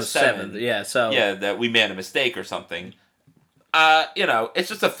would be no 7. Yeah, so that we made a mistake or something. It's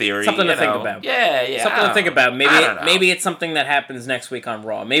just a theory. Something to think about. Yeah. Something to think about. Maybe it's something that happens next week on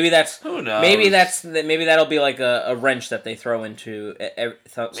Raw. Maybe that's who knows. Maybe that'll be like a wrench that they throw into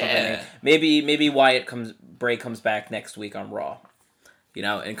something. Yeah. Maybe Bray comes back next week on Raw.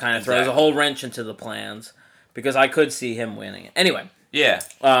 And kind of throws a whole wrench into the plans because I could see him winning it. Anyway. Yeah.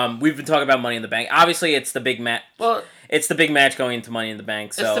 We've been talking about Money in the Bank. Obviously, it's the big match. Well, it's the big match going into Money in the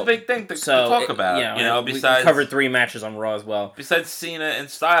Bank. So it's the big thing to talk about. Besides, we covered 3 matches on Raw as well. Besides Cena and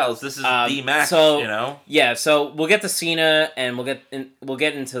Styles, this is the match. Yeah. So we'll get to Cena and we'll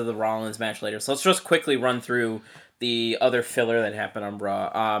get into the Rollins match later. So let's just quickly run through the other filler that happened on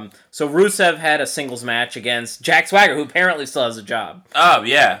Raw. So Rusev had a singles match against Jack Swagger, who apparently still has a job. Oh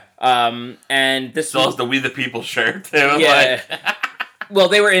yeah. And this still has the We the People shirt too. Yeah. Well,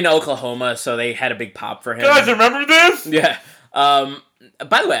 they were in Oklahoma, so they had a big pop for him. Guys, remember this? Yeah.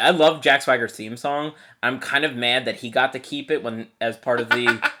 By the way, I love Jack Swagger's theme song. I'm kind of mad that he got to keep it as part of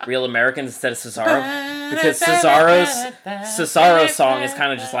the Real Americans instead of Cesaro, because Cesaro's song is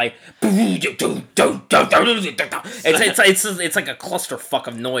kind of just like it's like a clusterfuck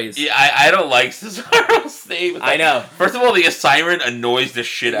of noise. Yeah, I don't like Cesaro's theme. I know. First of all, the siren annoys the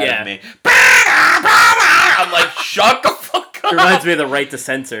shit out of me. I'm like, shut the fuck up. It reminds me of the Right to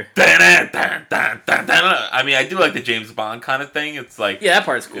Censor. I mean, I do like the James Bond kind of thing. It's like, yeah, that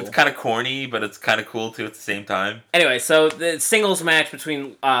part's cool. It's kind of corny, but it's kind of cool too at the same time. Anyway, so the singles match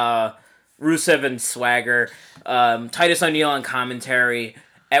between Rusev and Swagger, Titus O'Neil on commentary.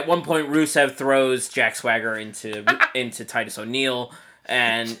 At one point, Rusev throws Jack Swagger into Titus O'Neil,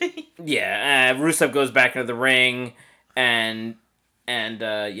 and Rusev goes back into the ring, and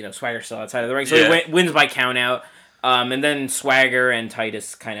Swagger's still outside of the ring, so he wins by countout. And then Swagger and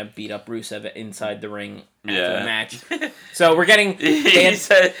Titus kind of beat up Rusev inside the ring after the match. So we're getting... He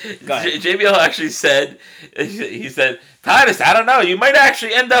said... JBL actually said... He said, Titus, I don't know. You might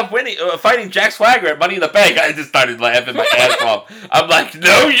actually end up fighting Jack Swagger at Money in the Bank. I just started laughing my ass off. I'm like,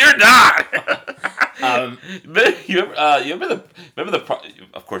 no, you're not! You remember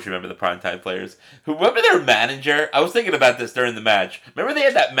of course you remember the primetime players. Remember their manager? I was thinking about this during the match. Remember they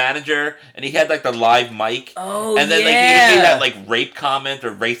had that manager and he had like the live mic? Oh, and then like he made that like rape comment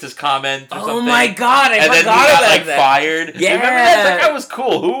or racist comment or something. Oh my god, I forgot about got, like, that. fired. Yeah. Remember that? That guy was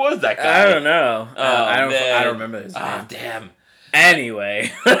cool. Who was that guy? I don't know. I don't remember his name. Oh, damn.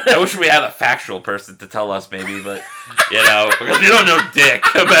 Anyway. I wish we had a factual person to tell us, maybe, but, because we don't know dick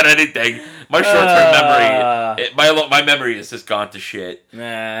about anything. My short-term memory, my memory is just gone to shit.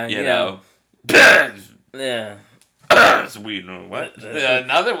 Nah, you know. Yeah. Sweet. What?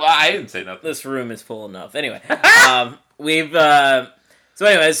 I didn't say nothing. This room is full enough. Anyway, we've we've got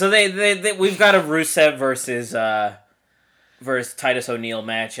a Rusev versus Titus O'Neil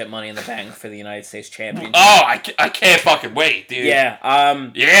match at Money in the Bank for the United States Championship. Oh, I can't fucking wait, dude. Yeah.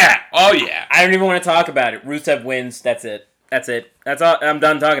 Yeah. Oh yeah. I don't even want to talk about it. Rusev wins. That's it. That's all. I'm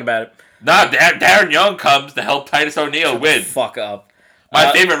done talking about it. No, Darren Young comes to help Titus O'Neil win. Fuck up.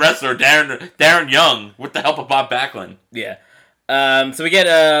 My favorite wrestler, Darren Young, with the help of Bob Backlund. Yeah. So we get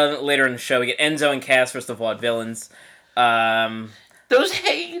later in the show, we get Enzo and Cass versus the Vaudevillains. Those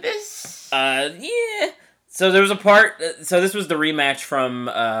haters. Yeah. So there was a part. So this was the rematch from.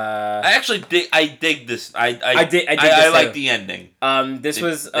 I actually dig this. I like the ending. This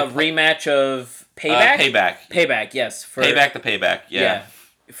was a rematch of Payback. Payback. Yes. Payback. The Payback. Yeah.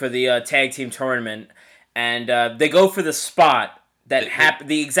 For the tag team tournament, and they go for the spot that happened.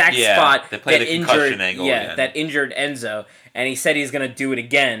 The exact spot they play that the concussion injured. Angle again. That injured Enzo, and he said he's gonna do it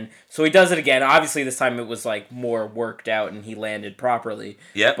again. So he does it again. Obviously, this time it was like more worked out, and he landed properly.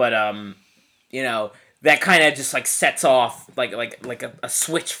 Yep. But that kind of just like sets off like a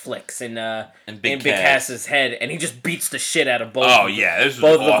switch flicks in Big Cass's head, and he just beats the shit out of both. Oh yeah, this was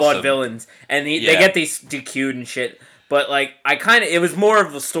both awesome. of the Vaudevillains, and they get these DQ'd and shit. But like it was more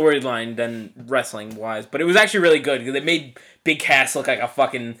of a storyline than wrestling wise, but it was actually really good because it made Big Cass look like a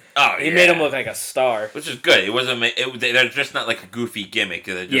fucking. Oh It made him look like a star, which is good. It wasn't. They're just not like a goofy gimmick.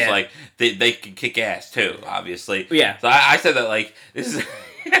 They're just like they can kick ass too. Obviously. Yeah. So I said that like this is.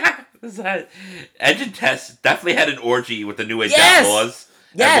 Edge and Tess definitely had an orgy with the New Age Outlaws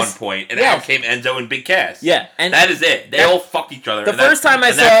at one point, and out came Enzo and Big Cass. Yeah, and that is it. They all fucked each other. The first time I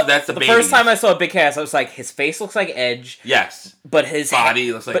saw Big Cass, I was like, his face looks like Edge. Yes, but his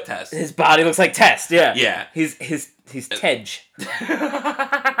body looks like Tess. His body looks like Tess. Yeah, yeah. He's Tej.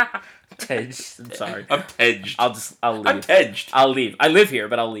 Tej. I'm sorry. I'm Tej. I'll leave. I'm Tej. I'll leave. I live here,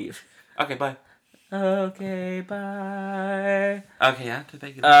 but I'll leave. Okay, bye. Okay, bye. Okay, yeah.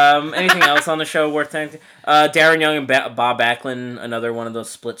 Thank you. Anything else on the show worth thanking? Darren Young and Bob Backlund, another one of those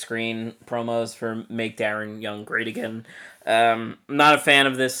split screen promos for Make Darren Young Great Again. I'm not a fan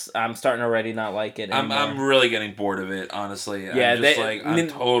of this. I'm starting already not like it anymore. I'm really getting bored of it, honestly. Yeah, I'm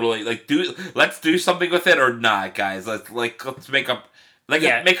totally like let's do something with it or not, guys. Let's make up.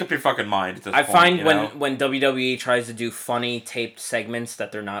 Make up your fucking mind at this point. I find when WWE tries to do funny taped segments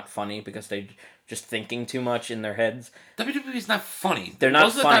that they're not funny because they just thinking too much in their heads. WWE's not funny. They're not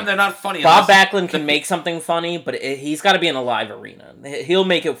Most funny. of the time, they're not funny. Bob Backlund can make something funny, but he's got to be in a live arena. He'll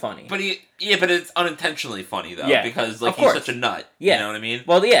make it funny. But but it's unintentionally funny though, because he's such a nut. Yeah. You know what I mean?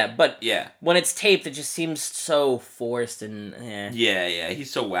 Well, yeah, but yeah, when it's taped, it just seems so forced and. Yeah,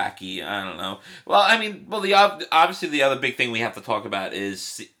 he's so wacky. I don't know. Well, I mean, obviously the other big thing we have to talk about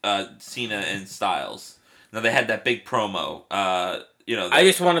is Cena and Styles. Now they had that big promo. I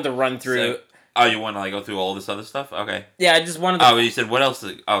just wanted to run through. Oh, you want to like go through all this other stuff? Okay. Yeah, I just wanted to... Oh, you said what else?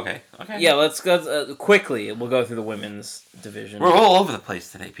 Okay. Yeah, let's go quickly. We'll go through the women's division. We're all over the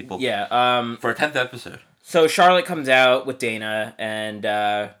place today, people. Yeah. For a 10th episode. So Charlotte comes out with Dana,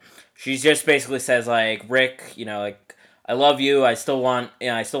 and she just basically says like, Rick, like, I love you. I still want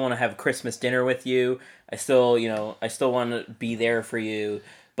to have Christmas dinner with you. I still want to be there for you.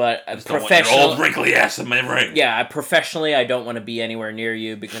 But professionally, old wrinkly ass in my ring. Yeah, professionally, I don't want to be anywhere near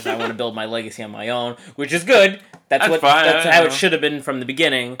you because I want to build my legacy on my own, which is good. That's how it should have been from the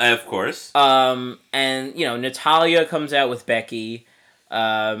beginning. Of course. And Natalya comes out with Becky,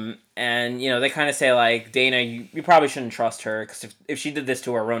 and they kind of say like, Dana, you probably shouldn't trust her because if she did this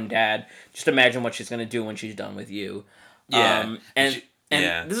to her own dad, just imagine what she's gonna do when she's done with you. Yeah. And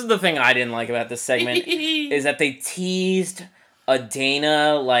this is the thing I didn't like about this segment is that they teased a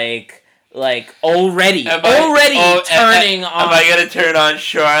Dana like already turning on. Am I gonna turn on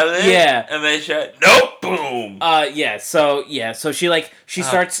Charlotte? Yeah. And then nope, boom. So she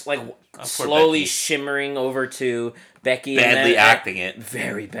starts slowly Becky. shimmering over to Becky, Badly acting it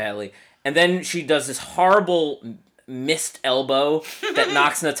very badly, and then she does this horrible missed elbow that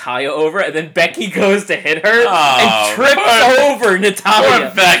knocks Natalya over, and then Becky goes to hit her and trips over Natalya.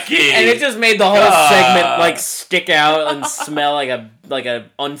 Poor Becky. And it just made the whole segment stick out and smell like a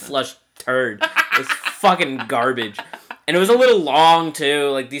unflushed turd. It's fucking garbage. And it was a little long too.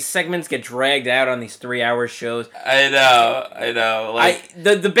 Like these segments get dragged out on these 3-hour shows. I know.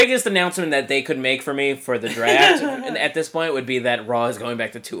 The biggest announcement that they could make for me for the draft at this point would be that Raw is going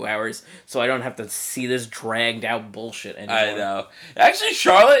back to 2 hours, so I don't have to see this dragged out bullshit anymore. I know. Actually,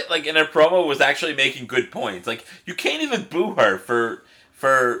 Charlotte, in her promo, was actually making good points. You can't even boo her for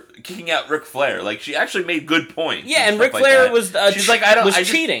kicking out Ric Flair. She actually made good points. Yeah, and Ric Flair was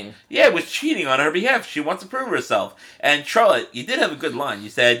cheating. Yeah, was cheating on her behalf. She wants to prove herself. And Charlotte, you did have a good line. You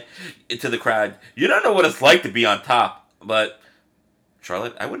said to the crowd, you don't know what it's like to be on top. But,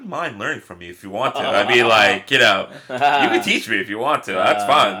 Charlotte, I wouldn't mind learning from you if you want to. I'd be you can teach me if you want to. That's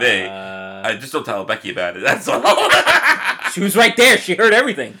fine. I just don't tell Becky about it. That's all. She was right there. She heard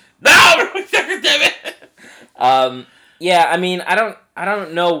everything. No! Damn it! Yeah, I mean, I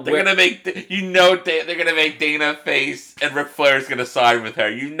don't know. They're gonna make they're gonna make Dana face, and Ric Flair's gonna side with her.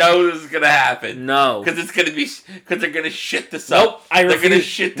 You know this is gonna happen. No, because they're gonna shit this up. They're gonna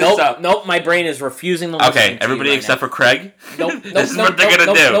shit this up. Nope, my brain is refusing to Okay, everybody except for Craig. Nope. This is what they're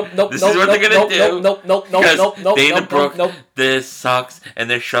gonna do. This is what they're gonna do. Nope. Dana Brooke, this sucks, and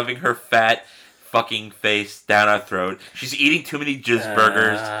they're shoving her fat fucking face down our throat. She's eating too many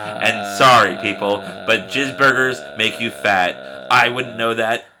Jizzburgers, and sorry people, but Jizzburgers make you fat. I wouldn't know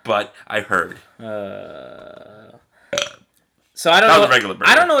that, but I heard. So I don't know. Regular burger.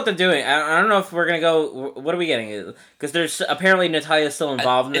 I don't know what they're doing. I don't know if we're gonna go. What are we getting? Because there's apparently Natalya's still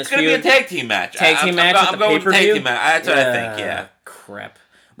involved in this. It's gonna be a tag team match. I'm going with tag team match. That's what I think. Yeah. Crap.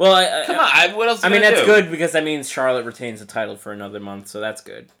 Well, come on. What else? That's good because that means Charlotte retains the title for another month, so that's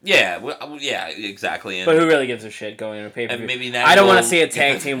good. Yeah. Yeah. Exactly. But who really gives a shit going into pay per view? Maybe I don't want to see a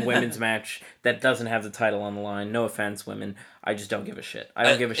tag team women's match that doesn't have the title on the line. No offense, women. I just don't give a shit. I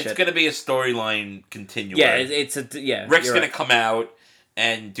don't give a shit. It's gonna be a storyline continuum. Yeah. Yeah. Rick's gonna come out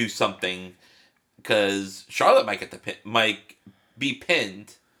and do something because Charlotte might be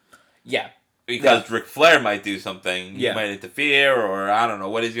pinned. Yeah. Because Ric Flair might do something. He might interfere, or I don't know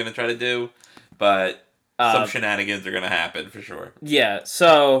what he's going to try to do. But some shenanigans are going to happen, for sure. Yeah,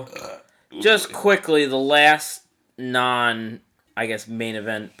 so, just quickly, the last main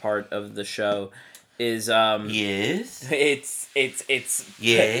event part of the show is, Yes? Yes?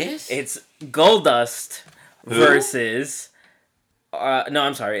 It's Goldust versus... no,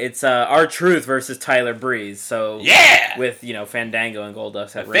 I'm sorry. It's R-Truth versus Tyler Breeze. So, yeah! With, Fandango and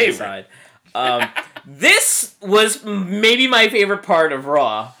Goldust at ringside. This was maybe my favorite part of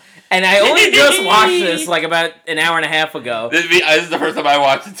Raw, and I only just watched this about an hour and a half ago. This is the first time I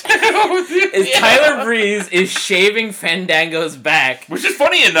watched it too. Tyler Breeze is shaving Fandango's back, which is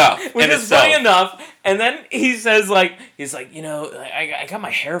funny enough. And then he says I got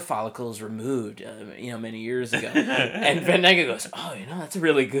my hair follicles removed, many years ago. And Fandango goes, oh, that's a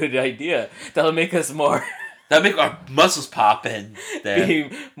really good idea. That'll make us more. That'll make our muscles pop in. Be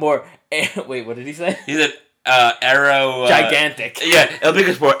more. Wait, what did he say? He said, aero... gigantic. Yeah, it'll make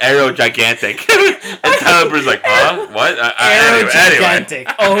us more aero gigantic. And Tyler Breeze like, huh? What? Aero gigantic.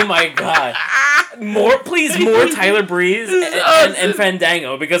 Oh my god. More Tyler Breeze and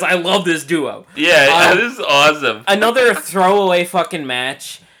Fandango, because I love this duo. Yeah, this is awesome. Another throwaway fucking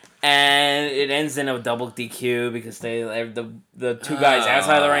match. And it ends in a double DQ because the two guys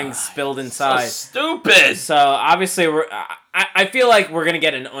outside of the ring spilled inside. So stupid. So obviously I feel like we're gonna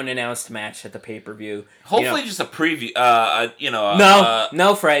get an unannounced match at the pay-per-view. Hopefully just a preview.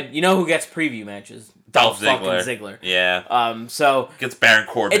 No, Fred. You know who gets preview matches? Dolph Ziggler. Yeah. So gets Baron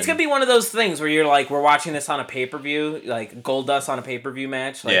Corbin. It's gonna be one of those things where you're like, we're watching this on a pay-per-view, like Goldust on a pay-per-view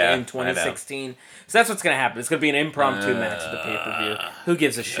match, like in 2016. So that's what's gonna happen. It's gonna be an impromptu match at the pay-per-view. Who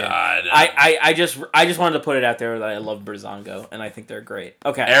gives a shit? I just wanted to put it out there that I love Breezango, and I think they're great.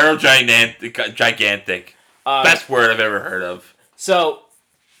 Okay. Gigantic. Best word I've ever heard of. So,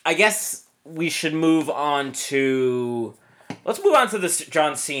 I guess we should move on to... Let's move on to this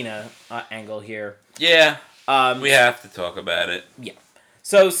John Cena angle here. Yeah. We have to talk about it. Yeah.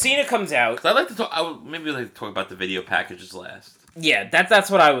 So, Cena comes out. I'd like to talk... I would maybe like to talk about the video packages last. Yeah,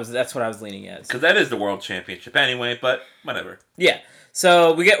 that's what I was leaning at. Because that is the World Championship anyway, but whatever. Yeah.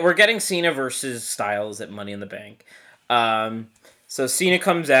 So, we're getting Cena versus Styles at Money in the Bank. So Cena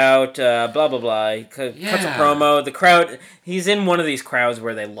comes out, blah, blah, blah, cuts a promo. The crowd, he's in one of these crowds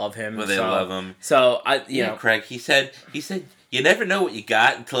where they love him. Where they love him. So, you know. Craig, he said, you never know what you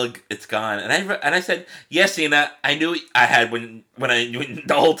got until it's gone. And I said, yes, Cena, I knew I had when the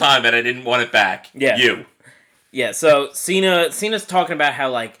whole time, and I didn't want it back. Yeah. You. Yeah, so Cena's talking about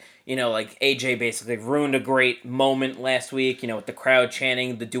how, like, you know, like, AJ basically ruined a great moment last week, you know, with the crowd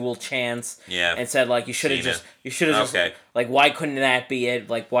chanting the dual chants. Yeah. And said, like, you should have just, like, why couldn't that be it?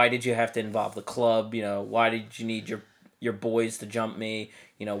 Like, why did you have to involve the club? You know, why did you need your boys to jump me?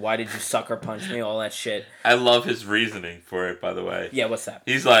 You know, why did you sucker punch me? All that shit. I love his reasoning for it, by the way. Yeah, what's that?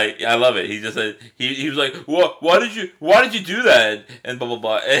 He's like, I love it. He just said, he was like, why did you do that? And blah, blah,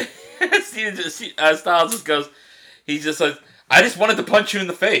 blah. And Styles just goes, he's just like, I just wanted to punch you in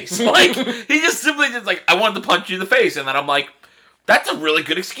the face. Like, he just simply just like, I wanted to punch you in the face. And then I'm like, that's a really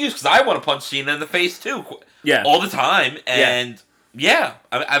good excuse because I want to punch Cena in the face too. Yeah. All the time. And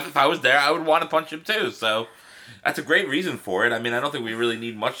if I was there, I would want to punch him too. So that's a great reason for it. I mean, I don't think we really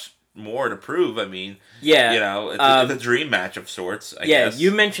need much more to prove. I mean, you know, it's a dream match of sorts, I guess. Yeah,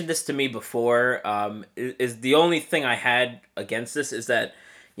 you mentioned this to me before. Is the only thing I had against this is that,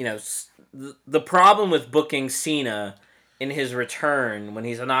 you know, the problem with booking Cena in his return when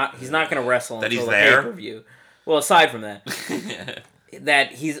he's not going to wrestle until the pay-per-view. Well, aside from that,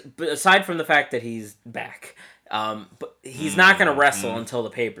 aside from the fact that he's back, but he's not going to wrestle until the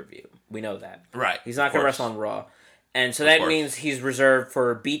pay-per-view. We know that. Right. He's not going to wrestle on Raw. And so that means he's reserved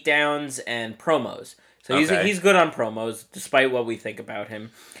for beatdowns and promos. So he's good on promos despite what we think about him.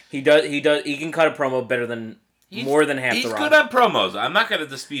 He can cut a promo better than more than half the roster. He's good on promos. I'm not going to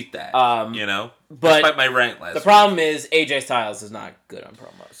dispute that. You know, but despite my rant last the problem is AJ Styles is not good on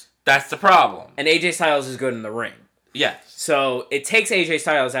promos. That's the problem. And AJ Styles is good in the ring. Yes. So it takes AJ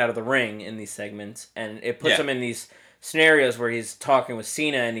Styles out of the ring in these segments, and it puts him in these scenarios where he's talking with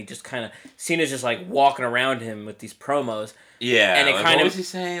Cena, and he just kind of Cena's just like walking around him with these promos. Yeah. And it like, kind what was he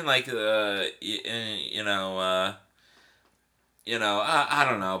saying? Like, I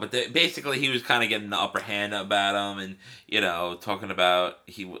don't know, but basically he was kind of getting the upper hand about him, and talking about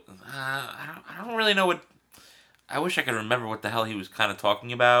I don't really know what. I wish I could remember what the hell he was kind of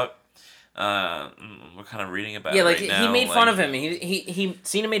talking about. We're kind of reading about. Yeah, like right now. He made fun of him. He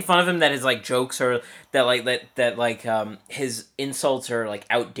Cena made fun of him that his like jokes are that his insults are like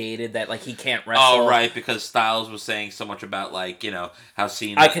outdated. That like he can't wrestle. Oh right, because Styles was saying so much about how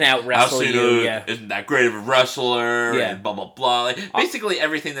Cena I can out wrestle you. Yeah, isn't that great of a wrestler? Yeah, and blah blah blah. Like basically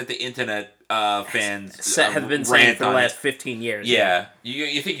everything that the internet fans have been saying for the last 15 years. Yeah,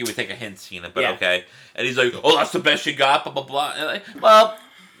 you think you would take a hint, Cena, but okay. And he's like, "Oh, that's the best you got." Blah blah blah. And like, well.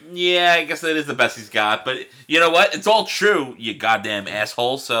 Yeah, I guess that is the best he's got. But you know what? It's all true, you goddamn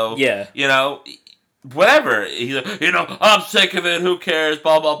asshole. So, whatever. He's like, I'm sick of it. Who cares?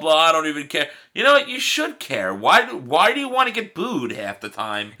 Blah, blah, blah. I don't even care. You know what? You should care. Why do you want to get booed half the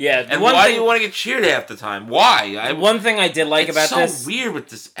time? Yeah. And why do you want to get cheered half the time? Why? One thing I did like about this... It's so weird with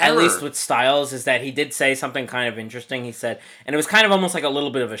this error. At least with Styles, is that he did say something kind of interesting. He said... And it was kind of almost like a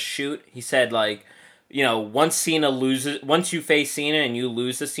little bit of a shoot. He said, like... once you face Cena and you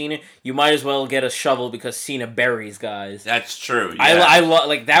lose to Cena, you might as well get a shovel because Cena buries guys. That's true. Yeah. I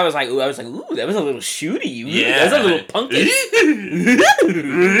like that was like I was like ooh, that was a little shooty. Yeah, that was a little punkish.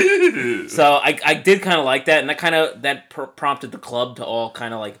 So I did kind of like that, and that prompted the club to all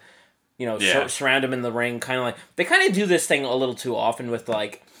kind of like surround him in the ring. Kind of like they kind of do this thing a little too often with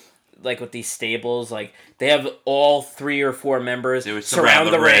like with these stables, like they have all 3 or 4 members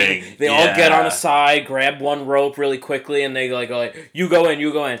surround the ring. They all get on the side, grab one rope really quickly, and they go like, you go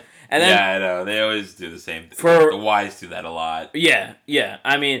in. And then, I know. They always do the same thing. For- The Wise do that a lot. Yeah.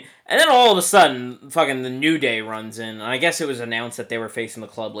 I mean, and then all of a sudden, fucking the New Day runs in. And I guess it was announced that they were facing the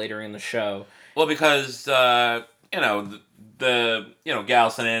Club later in the show. Well, because, Gallows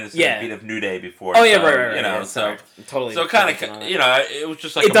and Anderson beat up New Day before. Oh, yeah, so, right. You know, yeah, so... Totally. So kind of, it was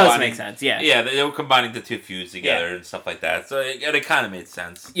just like it does make sense, yeah. Yeah, they were combining the two feuds together and stuff like that. So it kind of made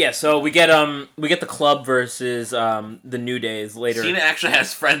sense. Yeah, so we get the Club versus the New Days later. Cena actually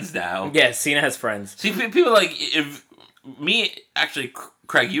has friends now. Yeah, Cena has friends. See, people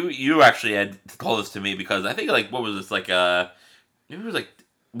Craig, you actually had told this to me because I think what was this maybe it was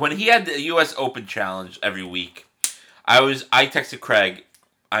when he had the U.S. Open Challenge every week. I texted Craig.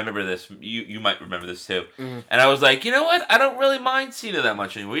 I remember this. You might remember this too. Mm-hmm. And I was like, you know what? I don't really mind Cena that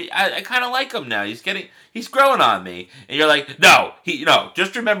much anymore. I kind of like him now. He's growing on me. And you're like, no,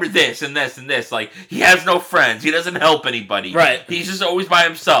 just remember this and this and this. Like, he has no friends. He doesn't help anybody. Right. He's just always by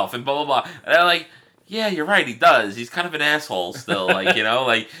himself and blah, blah, blah. And I'm like, yeah, you're right. He does. He's kind of an asshole still.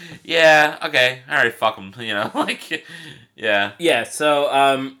 Yeah, okay. All right, fuck him. Yeah. Yeah,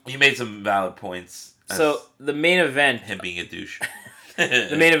 so, He made some valid points. So, the main event... Him being a douche.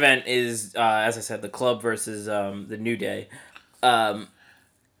 The main event is, as I said, the Club versus the New Day.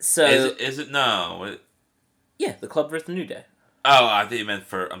 So is it no? Yeah, the Club versus the New Day. Oh, I think you meant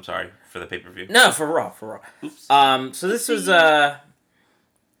for the pay-per-view. No, for Raw. Oops. So this was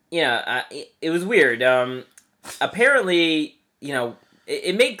it was weird. Apparently,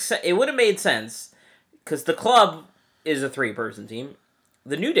 it would have made sense because the Club is a 3-person team.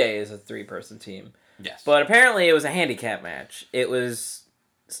 The New Day is a 3-person team. Yes. But apparently it was a handicap match. It was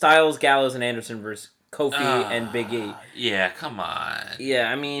Styles, Gallows, and Anderson versus Kofi and Big E. Yeah, come on.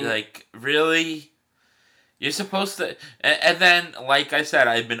 Yeah, I mean... really? You're supposed to... And then, like I said,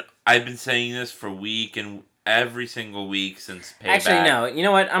 I've been saying this for every single week since Payback. Actually, no. You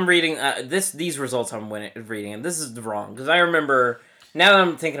know what? I'm reading... these results I'm reading, and this is wrong. Because I remember... Now that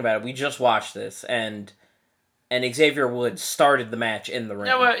I'm thinking about it, we just watched this, and Xavier Woods started the match in the ring.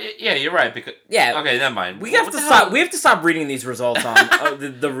 No, yeah, you're right. Because okay, never mind. We have to stop. We have to stop reading these results on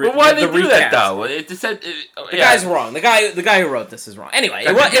the But why the they do that though? It said the guy's wrong. The guy who wrote this is wrong. Anyway,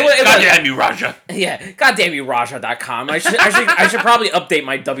 goddamn you, Raja. Yeah, goddamn you, Raja.com. I should probably update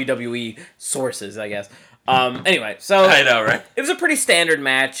my WWE sources, I guess. Anyway, so I know, right? It was a pretty standard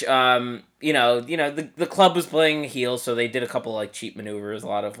match. The Club was playing heel, so they did a couple cheap maneuvers, a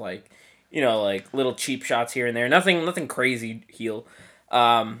lot of little cheap shots here and there. Nothing crazy heel.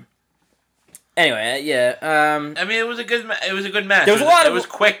 Anyway, yeah. I mean, it was a good match. There was a lot It was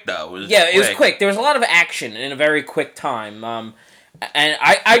quick though. It was quick. There was a lot of action in a very quick time. And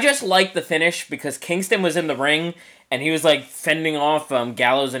I just liked the finish because Kingston was in the ring and he was fending off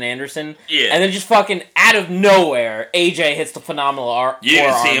Gallows and Anderson. Yeah. And then just fucking out of nowhere, AJ hits the phenomenal You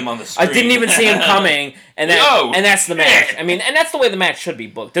didn't see him on the screen. I didn't even see him coming, and that's the match. I mean, and that's the way the match should be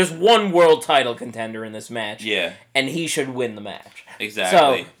booked. There's one world title contender in this match. Yeah. And he should win the match.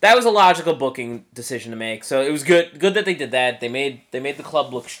 Exactly. So that was a logical booking decision to make. So it was good that they did that. They made the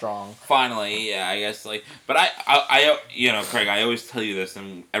Club look strong. Finally, yeah, I guess but I Craig, I always tell you this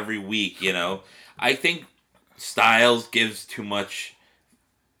every week, I think Styles gives too much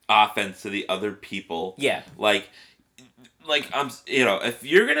offense to the other people. Yeah. If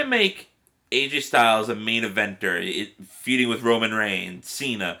you're gonna make AJ Styles a main eventer, feuding with Roman Reigns,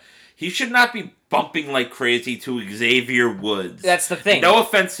 Cena, he should not be bumping like crazy to Xavier Woods. That's the thing. No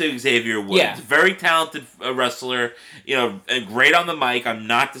offense to Xavier Woods. Yeah. Very talented wrestler, and great on the mic. I'm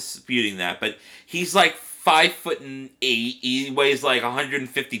not disputing that, but he's 5'8". He weighs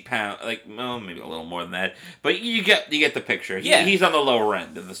 150 pounds, maybe a little more than that. But you get the picture. He's on the lower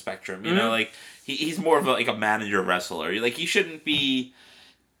end of the spectrum. You know, he's more of a manager wrestler.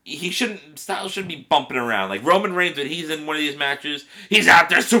 Styles shouldn't be bumping around. Roman Reigns, when he's in one of these matches, he's out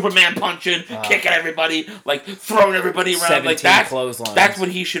there Superman punching, kicking everybody, throwing everybody around. That's what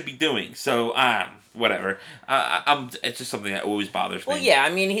he should be doing. So, whatever. It's just something that always bothers me. Well, yeah, I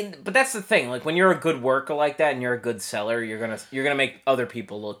mean, but that's the thing. When you're a good worker like that and you're a good seller, you're gonna make other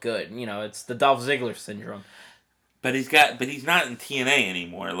people look good. It's the Dolph Ziggler syndrome. But he's not in TNA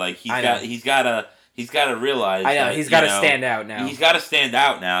anymore. He's got to realize. I know he's got to stand out now. He's got to stand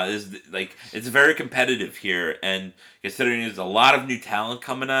out now. It's very competitive here, and considering there's a lot of new talent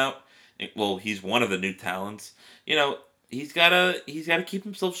coming out, well, he's one of the new talents. He's got to keep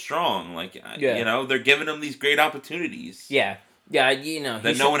himself strong. They're giving him these great opportunities. Yeah. Yeah,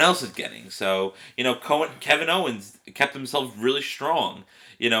 that no one else is getting. So, Kevin Owens kept himself really strong.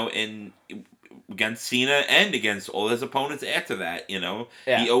 Against Cena and against all his opponents after that,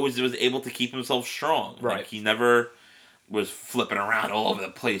 He always was able to keep himself strong. Right. He never was flipping around all over the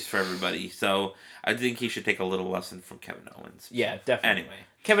place for everybody. So I think he should take a little lesson from Kevin Owens. Yeah, definitely. Anyway.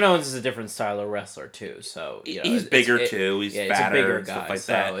 Kevin Owens is a different style of wrestler too, so he's bigger too. He's fatter, it's a bigger and guy, stuff like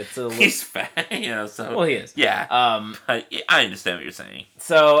so that. it's a little... He's fat, So well, he is. Yeah. I understand what you're saying.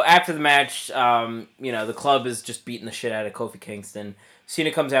 So after the match, the club is just beating the shit out of Kofi Kingston. Cena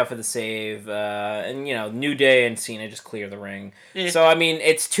comes out for the save, and New Day and Cena just clear the ring. Yeah. So I mean,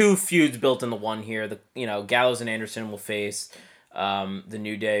 it's two feuds built into one here. Gallows and Anderson will face the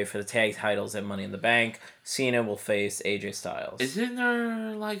New Day for the tag titles at Money in the Bank. Cena will face AJ Styles. Isn't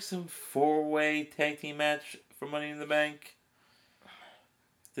there like some 4-way tag team match for Money in the Bank?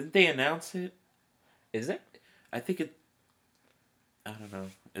 Didn't they announce it? Is it? I think it. I don't know.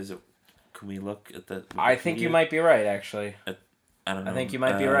 Is it? Can we look at the? I think you might be right, actually. I don't know. I think you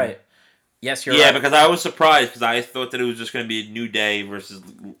might be right. Yes, you're right. Yeah, because I was surprised because I thought that it was just going to be a New Day versus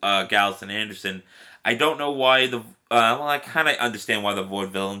Gallows and Anderson. I don't know why I kind of understand why the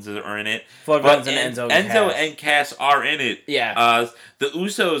Vaudevillains are in it. Vaudevillains and Enzo and Cass are in it. Yeah. The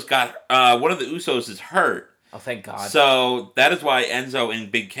Usos got one of the Usos is hurt. Oh, thank God. So that is why Enzo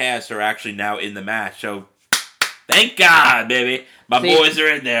and Big Cass are actually now in the match. So thank God, baby. My boys are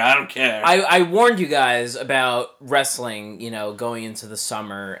in there. I don't care. I warned you guys about wrestling, going into the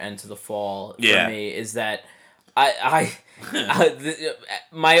summer and to the fall. For me, is that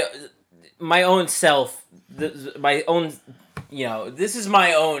my own self, my own, this is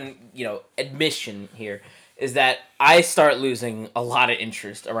my own, admission here, is that I start losing a lot of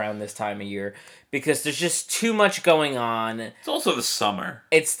interest around this time of year because there's just too much going on. It's also the summer.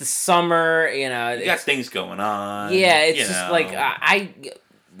 It's the summer, You got things going on. Yeah, it's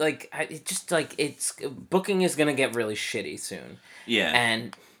just it's booking is gonna get really shitty soon. Yeah.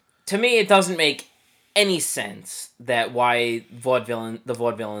 And to me, it doesn't make any sense that the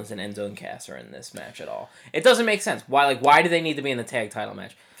Vaudevillains and Enzo and Cass are in this match at all. It doesn't make sense. Why do they need to be in the tag title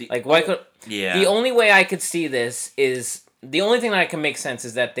match? The only way I could see this is the only thing that I can make sense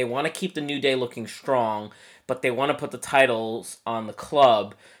is that they want to keep the New Day looking strong, but they want to put the titles on the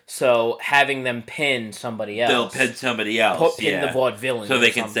club. So having them pin somebody else, they'll pin somebody else. Pin the Vaudevillains, so they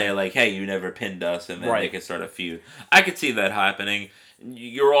can say like, "Hey, you never pinned us," and then they can start a feud. I could see that happening.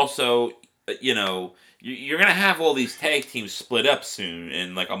 You're also, you're gonna have all these tag teams split up soon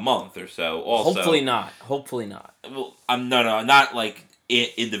in like a month or so. Also, hopefully not. Well, not like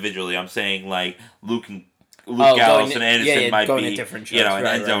individually. I'm saying like Luke Gallows and Anderson might be different shows. And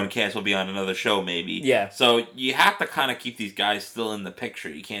Enzo and Cass will be on another show maybe. Yeah. So you have to kind of keep these guys still in the picture.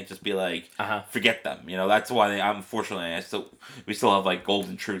 You can't just be like forget them. That's why unfortunately we still have like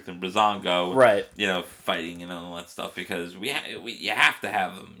Golden Truth and Breezango. Right. Fighting and all that stuff because you have to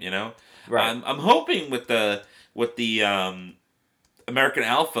have them. Right. I'm hoping with the American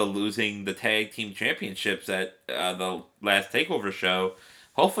Alpha losing the tag team championships at the last TakeOver show.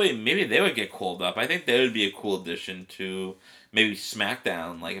 Hopefully, maybe they would get called up. I think they would be a cool addition to maybe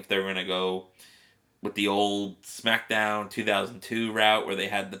SmackDown. Like if they're going to go with the old SmackDown 2002 route where they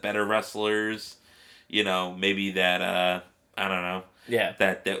had the better wrestlers, maybe that, I don't know. Yeah.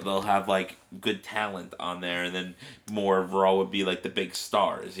 That they'll have like good talent on there, and then more of Raw would be like the big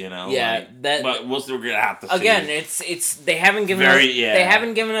stars, Yeah, but we're gonna have to see. Again, it's they haven't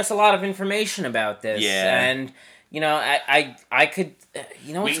given us a lot of information about this. Yeah. And I could,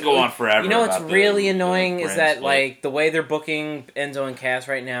 we can go on forever. What's really annoying is that like the way they're booking Enzo and Cass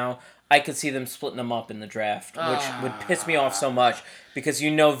right now, I could see them splitting them up in the draft, which would piss me off so much because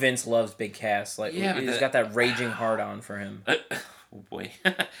Vince loves Big Cass. Like he's got that raging hard on for him. Oh boy,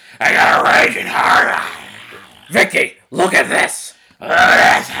 I got a raging hard on. Vicky, look at this.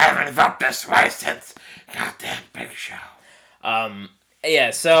 I haven't felt this way since goddamn Big Show.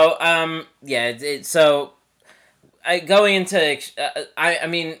 Yeah. So so. Going into, we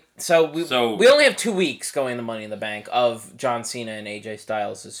only have 2 weeks going to Money in the Bank of John Cena and AJ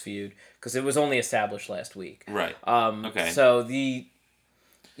Styles' feud because it was only established last week. Right. Okay. So we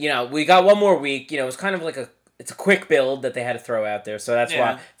got one more week. It was kind of like it's a quick build that they had to throw out there. So that's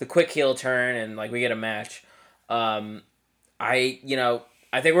why the quick heel turn and like we get a match. I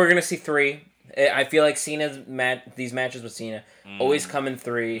think we're gonna see 3. I feel like these matches with Cena always come in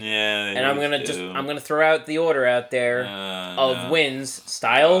 3. Yeah, and I'm gonna throw out the order out there of wins: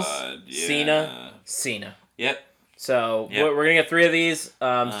 Styles, Cena. Yep. So we're gonna get 3 of these.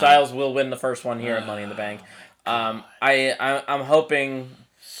 Styles will win the first one here at Money in the Bank. I'm hoping.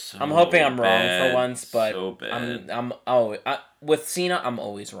 I'm hoping I'm wrong for once, but with Cena I'm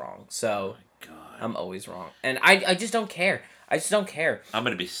always wrong. So I'm always wrong, and I just don't care. I'm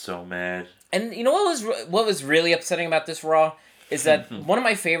gonna be so mad. And what was really upsetting about this Raw is that one of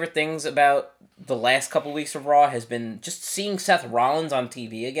my favorite things about the last couple weeks of Raw has been just seeing Seth Rollins on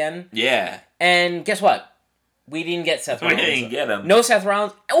TV again. Yeah. And guess what? We didn't get Seth Rollins. We didn't get him. No Seth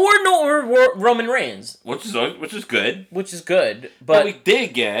Rollins or Roman Reigns. Which is good. Which is good. But we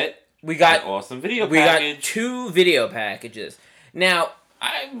did get an awesome video package. We got 2 video packages. Now,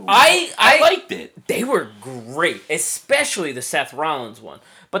 I liked it. They were great, especially the Seth Rollins one.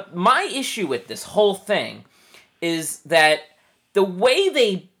 But my issue with this whole thing is that the way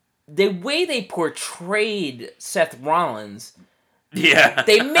they portrayed Seth Rollins,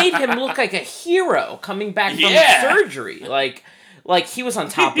 they made him look like a hero coming back from surgery. Like he was on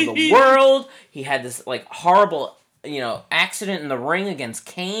top of the world. He had this like horrible, accident in the ring against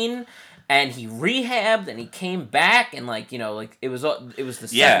Kane, and he rehabbed and he came back, and it was the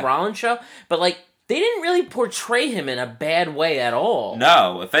Seth Rollins show. But they didn't really portray him in a bad way at all.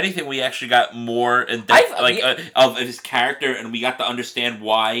 No, if anything, we actually got more in depth of his character, and we got to understand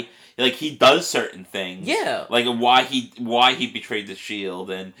why. He does certain things. Yeah. Why he betrayed the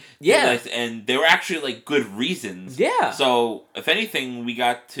Shield, and and they were actually good reasons. Yeah. So if anything, we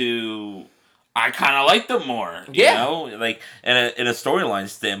got to. I kind of like them more. You know, in a storyline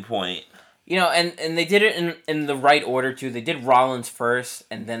standpoint. And they did it in the right order too. They did Rollins first,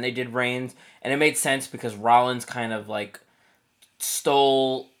 and then they did Reigns, and it made sense because Rollins kind of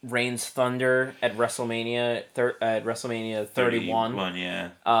stole Reigns' thunder at WrestleMania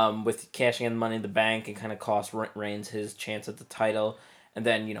 31. With cashing in Money in the Bank, and kind of cost Reigns his chance at the title. And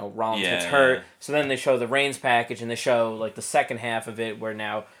then Rollins gets hurt, so then they show the Reigns package, and they show the second half of it, where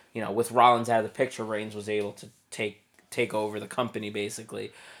now with Rollins out of the picture, Reigns was able to take over the company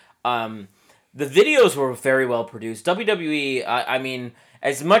basically. The videos were very well produced. WWE, I mean,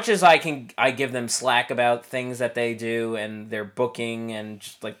 as much as I give them slack about things that they do and their booking and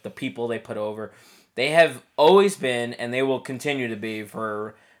just the people they put over, they have always been, and they will continue to be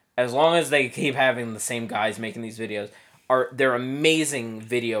for as long as they keep having the same guys making these videos. They're amazing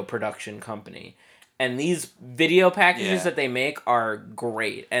video production company, and these video packages that they make are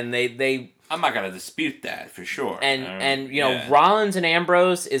great, and they. I'm not gonna dispute that for sure. And Rollins and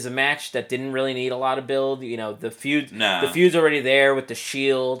Ambrose is a match that didn't really need a lot of build. The feud's already there with the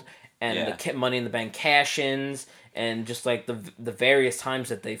Shield and the Money in the Bank cash-ins, and just the various times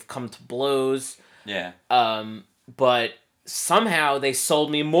that they've come to blows. Yeah. But somehow they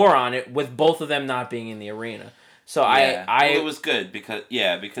sold me more on it with both of them not being in the arena. So it was good because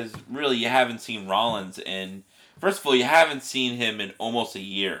really you haven't seen Rollins in. First of all, you haven't seen him in almost a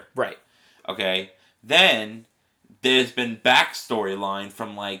year. Right. Okay, then there's been backstory line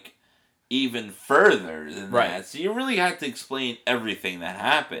from even further than that. So you really had to explain everything that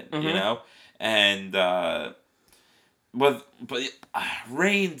happened, and but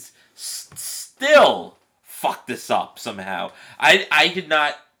Reigns still fucked this up somehow. I did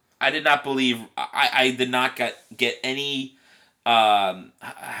not believe I did not get any. How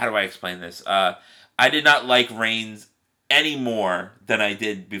do I explain this? I did not like Reigns any more than I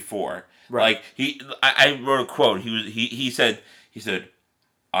did before. Right. I wrote a quote. He said,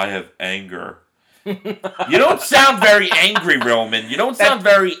 "I have anger." You don't sound very angry, Roman. You don't sound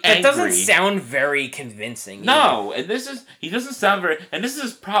very angry. That doesn't sound very convincing. No, and he doesn't sound very. And this is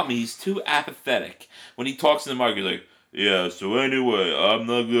his problem. He's too apathetic when he talks in the market. Like, yeah. So anyway, I'm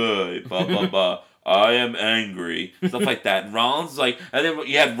the guy. Blah blah blah. I am angry, stuff like that. And Rollins and then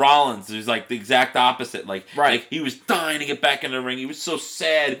you had Rollins, who's the exact opposite. He was dying to get back in the ring. He was so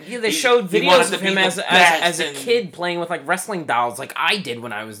sad. Yeah, they showed videos of him as a kid playing with wrestling dolls, like I did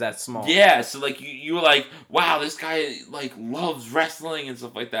when I was that small. Yeah, so you were like, wow, this guy loves wrestling and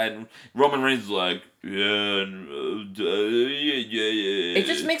stuff like that. And Roman Reigns was yeah. It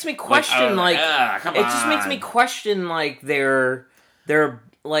just makes me question come on. It just makes me question their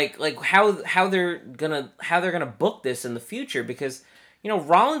how they're gonna book this in the future, because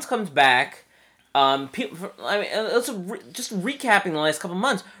Rollins comes back. Just recapping the last couple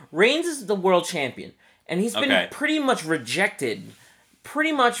months. Reigns is the world champion, and he's been pretty much rejected,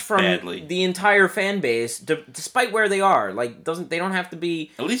 from badly. The entire fan base, despite where they are. They don't have to be.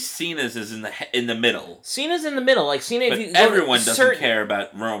 At least Cena's is in the middle. Cena's in the middle. Cena, but everyone doesn't care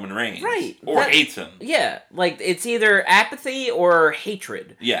about Roman Reigns, right? Or hates him. Yeah, it's either apathy or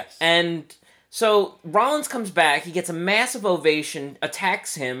hatred. Yes, and. So Rollins comes back, he gets a massive ovation,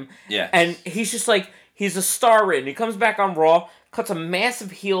 attacks him, and he's just he's a star in. He comes back on Raw, cuts a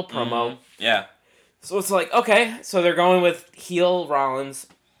massive heel promo. Mm-hmm. Yeah. So it's okay, so they're going with heel Rollins,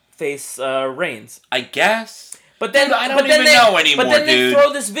 face Reigns. I guess. But then I don't even know anymore, But then dude. They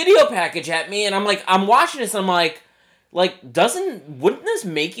throw this video package at me, and I'm watching this, and I'm Like, wouldn't this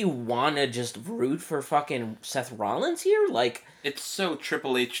make you want to just root for fucking Seth Rollins here? Like, it's so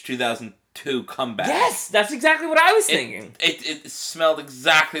Triple H 2002 comeback. Yes, that's exactly what I was thinking. It smelled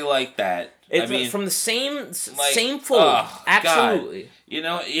exactly like that. It's from the same fold. Absolutely.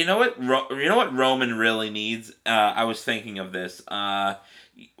 God. You know what Roman really needs? I was thinking of this. Where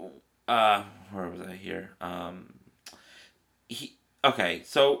was I here? Okay,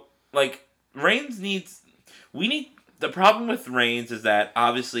 so like Reigns needs. The problem with Reigns is that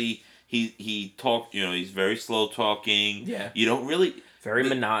obviously he talked. He's very slow talking. Yeah. You don't really very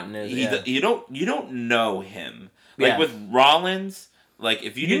monotonous. You don't know him like with Rollins. Like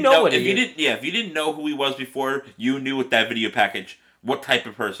if you didn't know who he was before, you knew with that video package what type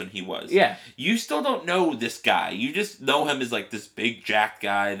of person he was. Yeah. You still don't know this guy. You just know him as like this big jacked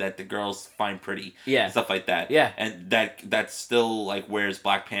guy that the girls find pretty. Yeah. And stuff like that. Yeah. And that still like wears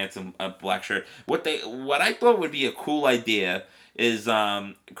black pants and a black shirt. What I thought would be a cool idea is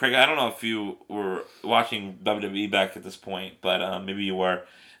Craig, I don't know if you were watching WWE back at this point, but maybe you were.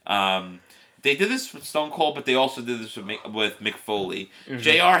 They did this with Stone Cold, but they also did this with Mick Foley. Mm-hmm.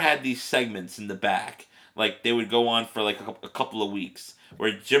 JR had these segments in the back. Like, they would go on for, like, a couple of weeks.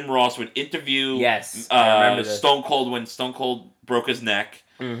 Where Jim Ross would interview I remember this. Stone Cold when Stone Cold broke his neck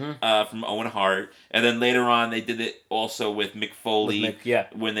from Owen Hart. And then later on, they did it also with Mick Foley.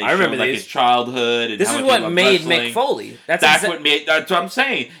 When they showed, like, his childhood. And this is what made Mick Foley. That's what I'm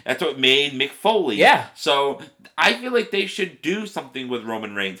saying. That's what made Mick Foley. Yeah. So, I feel like they should do something with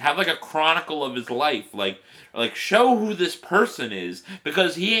Roman Reigns. Have, like, a chronicle of his life. Like show who this person is.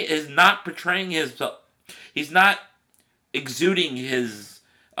 Because he is not portraying himself. He's not exuding his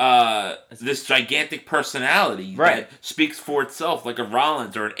this gigantic personality that speaks for itself, like a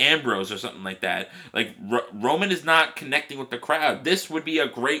Rollins or an Ambrose or something like that. Like Roman is not connecting with the crowd. This would be a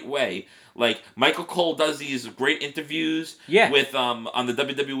great way. Like Michael Cole does these great interviews with on the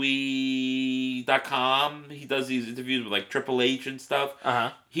WWE.com. He does these interviews with like Triple H and stuff.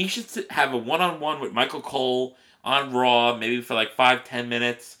 He should have a one-on-one with Michael Cole on Raw, maybe for like 5-10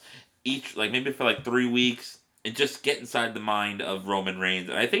 minutes. Each, like, maybe for, like, 3 weeks, and just get inside the mind of Roman Reigns.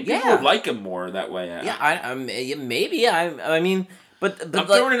 And I think people would like him more that way. Maybe. I mean, but I'm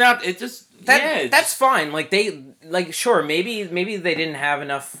throwing it out. It just, that's fine. Like, sure, maybe they didn't have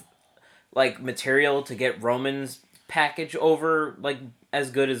enough, like, material to get Roman's package over, like, as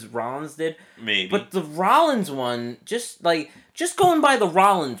good as Rollins did. Maybe. But the Rollins one, just going by the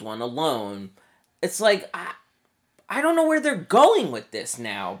Rollins one alone, it's like, I don't know where they're going with this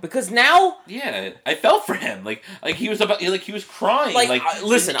now, because now I felt for him. Like he was he was crying.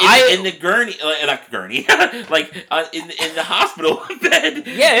 Listen, in the gurney, not gurney, like in the hospital bed.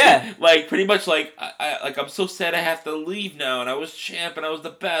 Yeah. Like pretty much I'm so sad I have to leave now, and I was champ and I was the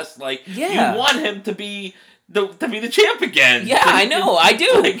best. Like you want him to be the champ again. Yeah, I know, I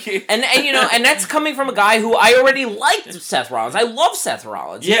do. and and that's coming from a guy who I already liked Seth Rollins. I love Seth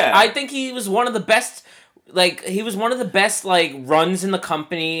Rollins. Yeah, I think he was one of the best. Like, he was one of the best, like, runs in the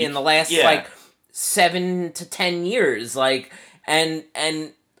company in the last, 7 to 10 years. Like, and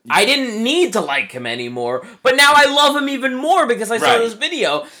I didn't need to like him anymore, but now I love him even more because I saw this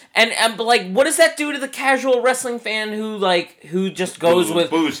video. And like, what does that do to the casual wrestling fan who just goes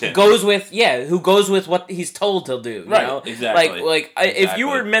with what he's told to do? You know? Exactly. Like, if you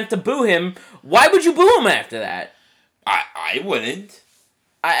were meant to boo him, why would you boo him after that? I wouldn't.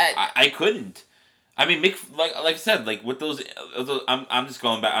 I couldn't. I mean, like I said, like with those I'm just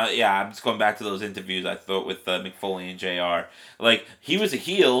going back. I'm just going back to those interviews I thought with Mick Foley and JR. Like he was a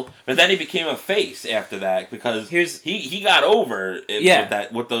heel, but then he became a face after that because he got over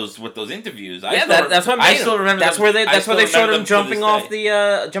it with those interviews. That's what made him. That's where they showed him jumping off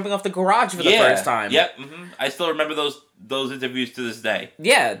the garage for the first time. Yep. Mm-hmm. I still remember those interviews to this day.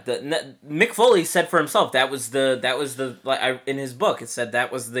 Yeah, Mick Foley said for himself that was the in his book it said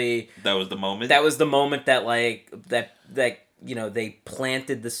that was the moment. That was the moment that they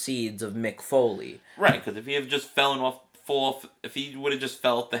planted the seeds of Mick Foley. Right, because if he had just if he would have just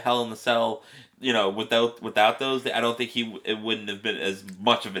felt the Hell in the Cell, without those, I don't think it wouldn't have been as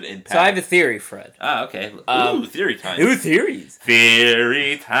much of an impact. So I have a theory, Fred. Ah, okay. Ooh, theory time. New theories.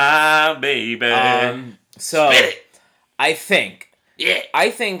 Theory time, baby. So spit it. I think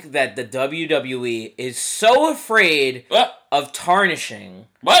that the WWE is so afraid of tarnishing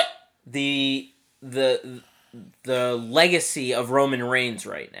the legacy of Roman Reigns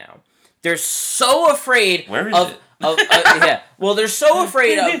right now. They're so afraid it? Well, they're so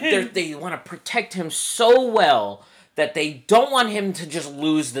afraid of they want to protect him so well that they don't want him to just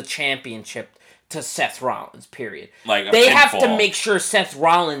lose the championship to Seth Rollins. Period. Like they have to make sure Seth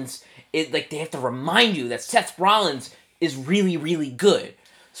Rollins they have to remind you that Seth Rollins is really, really good.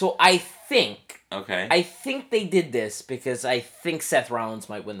 So I think they did this because I think Seth Rollins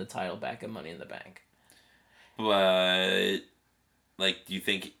might win the title back at Money in the Bank. But, like, do you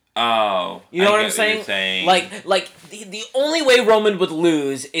think... Oh, you know what I'm saying? Like the only way Roman would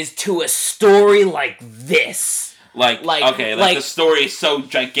lose is to a story like this. Like the story is so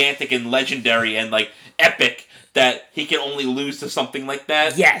gigantic and legendary and like epic that he can only lose to something like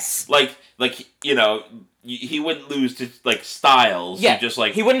that. Yes. Like you know, he wouldn't lose to like Styles. Yeah.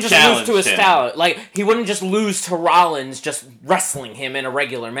 He wouldn't just lose to a Styles. Like he wouldn't just lose to Rollins just wrestling him in a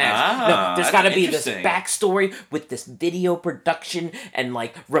regular match. No, there's got to be this backstory with this video production and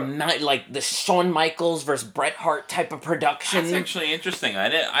like the Shawn Michaels versus Bret Hart type of production. That's actually interesting.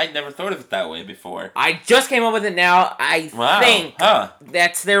 I never thought of it that way before. I just came up with it now. I think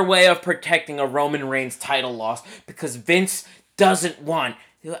that's their way of protecting a Roman Reigns title loss because Vince doesn't want.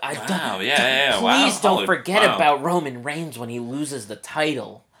 Please don't forget about Roman Reigns when he loses the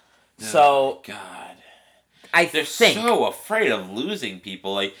title. So, God, they're so afraid of losing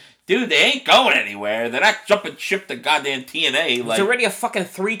people. Like, dude, they ain't going anywhere. They're not jumping ship to goddamn TNA. He's already a fucking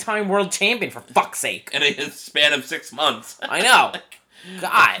 3-time world champion, for fuck's sake. In a span of 6 months. I know.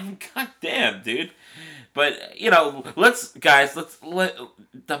 God damn, dude. But you know, let's let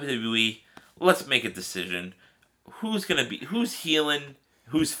WWE. Let's make a decision. Who's healing?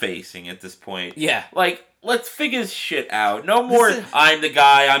 Who's facing at this point? Yeah. Like, let's figure this shit out. No more, I'm the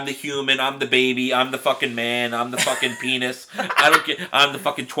guy, I'm the human, I'm the baby, I'm the fucking man, I'm the fucking penis, I'm the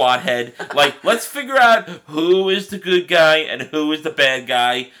fucking twat head. Like, let's figure out who is the good guy and who is the bad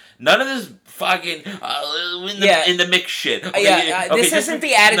guy. None of this fucking in the mix shit. This isn't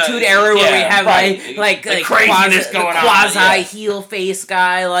the Attitude Era where we have like craziness going on. Quasi heel face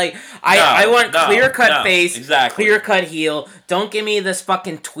guy. Like I want clear cut face, exactly. Clear cut heel. Don't give me this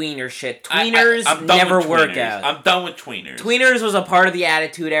fucking tweener shit. Tweeners never work out. I'm done with tweeners. Tweeners was a part of the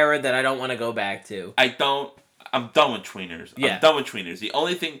Attitude Era that I don't want to go back to. I'm done with tweeners. Yeah. I'm done with tweeners. The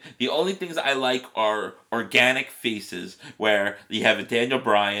only things I like are organic faces where you have a Daniel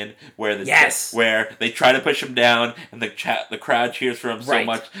Bryan where they try to push him down and the crowd cheers for him so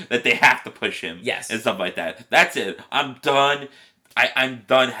much that they have to push him. Yes. And stuff like that. That's it. I'm done. I'm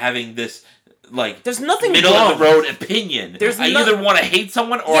done having this like there's nothing middle wrong. of the road opinion. I either want to hate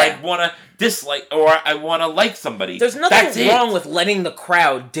someone or I want to dislike or I want to like somebody. There's nothing wrong with letting the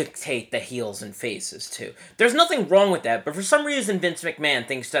crowd dictate the heels and faces too. There's nothing wrong with that, but for some reason Vince McMahon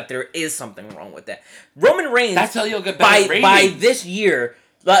thinks that there is something wrong with that. Roman Reigns, that's how you'll get better ratings. By this year.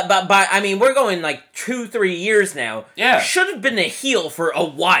 But I mean, we're going like 2-3 years now. Yeah, should have been a heel for a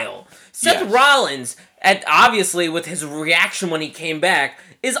while. Seth Rollins, obviously with his reaction when he came back,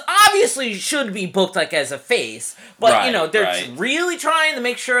 is obviously should be booked like as a face, but you know they're really trying to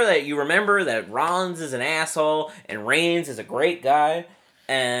make sure that you remember that Rollins is an asshole and Reigns is a great guy,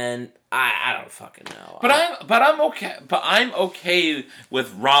 and I don't fucking know. But I'm okay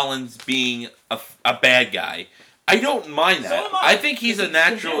with Rollins being a bad guy. I don't mind that. I think he's a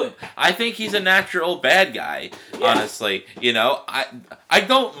natural. I think he's a natural bad guy. Yeah. Honestly, you know, I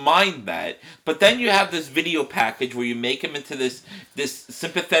don't mind that. But then you have this video package where you make him into this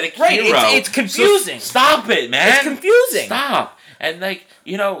sympathetic hero. It's confusing. So stop it, man. It's confusing. Stop. And like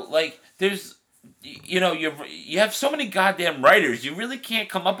there's. You know, you have so many goddamn writers. You really can't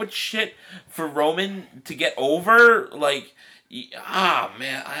come up with shit for Roman to get over. Like.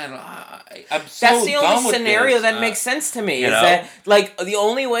 Man, I'm so that's the done only with scenario this. that makes sense to me. Is that like the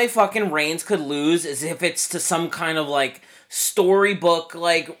only way fucking Reigns could lose is if it's to some kind of like storybook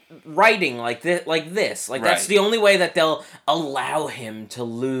like writing like this. That's the only way that they'll allow him to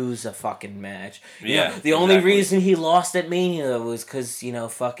lose a fucking match. You know, the only reason he lost at Mania was because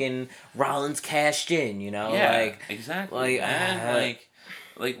fucking Rollins cashed in. You know, exactly.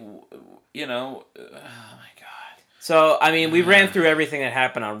 So, I mean, we ran through everything that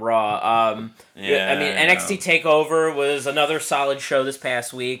happened on Raw. I mean, NXT TakeOver was another solid show this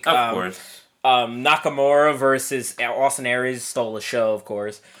past week. Of course. Nakamura versus Austin Aries stole the show, of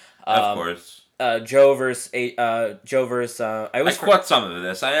course. Of course. Joe versus... I caught some of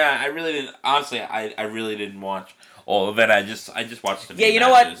this. I really didn't... Honestly, I really didn't watch all of it. I just watched the you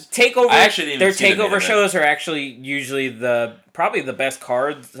know matches. What? TakeOver... I actually didn't Their TakeOver shows are actually usually probably the best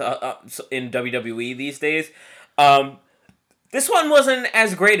cards in WWE these days. This one wasn't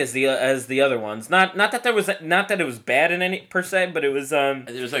as great as the other ones. Not that it was bad in any per se, but it was There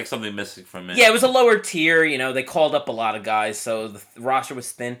was like something missing from it. Yeah, it was a lower tier. They called up a lot of guys, so the roster was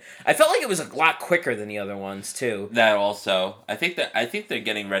thin. I felt like it was a lot quicker than the other ones too. That also, I think they're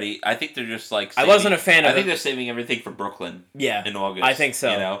getting ready. I think they're just like. I wasn't a fan of. I think they're saving everything for Brooklyn. Yeah, in August. I think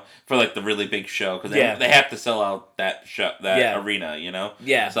so. For like the really big show because they have to sell out that arena.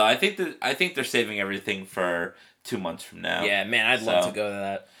 Yeah. So I think they're saving everything for 2 months from now. Yeah, man, I'd love to go to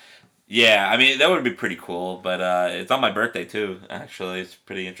that. Yeah, I mean that would be pretty cool, but it's on my birthday too. Actually, it's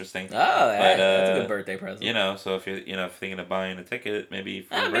pretty interesting. Oh, that's a good birthday present. So if you're thinking of buying a ticket, maybe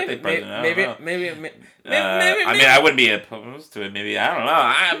for a birthday present, maybe. I mean, I wouldn't be opposed to it. Maybe I don't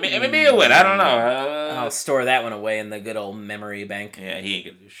know. Maybe it would. I don't know. I'll store that one away in the good old memory bank. Yeah, he ain't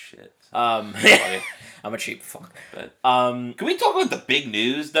gonna do shit. I'm a cheap fuck. But can we talk about the big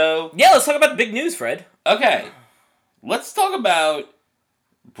news though? Yeah, let's talk about the big news, Fred. Okay, let's talk about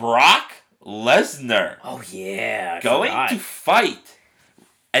Brock Lesnar. Oh yeah, going to fight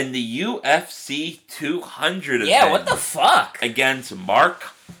in the UFC 200 event. Yeah, what the fuck? Against Mark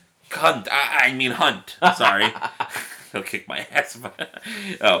Hunt. I mean Hunt. Sorry. He'll kick my ass.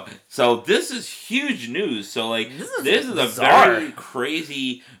 So this is huge news. So like this is a very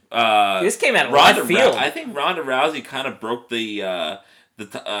crazy. This came out of left field. I think Ronda Rousey kind of broke the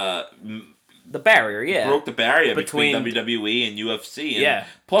barrier, yeah. Broke the barrier between WWE and UFC. And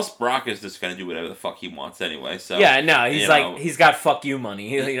plus, Brock is just going to do whatever the fuck he wants anyway. So yeah, no, he's got fuck you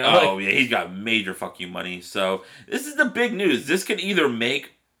money. Yeah, he's got major fuck you money. So this is the big news. This could either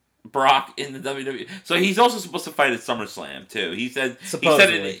make Brock in the WWE. So he's also supposed to fight at SummerSlam too. He said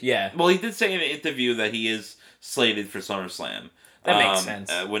supposedly, yeah. Well, he did say in an interview that he is slated for SummerSlam. That makes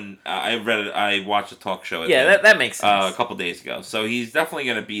sense. When I read it, I watched a talk show. That makes sense. A couple days ago, so he's definitely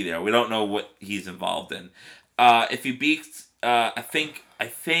going to be there. We don't know what he's involved in. If he beats, I think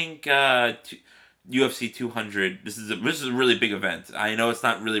UFC 200. This is a really big event. I know it's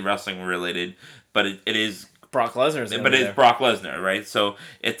not really wrestling related, but it is. Brock Lesnar, but it's Brock Lesnar, right? So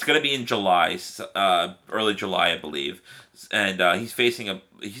it's going to be in July, early July, I believe, and he's facing a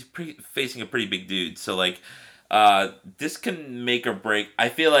pretty big dude. So like. This can make or break. I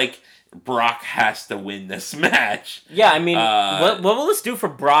feel like Brock has to win this match. Yeah, I mean, what will this do for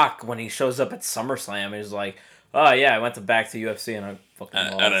Brock when he shows up at SummerSlam? He's like, oh yeah, I went back to UFC and I fucking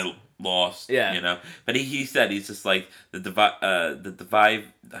lost. And I lost. Yeah, But he said he's just like the divide.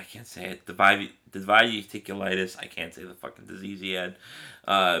 I can't say it. Diverticulitis. I can't say the fucking disease he had.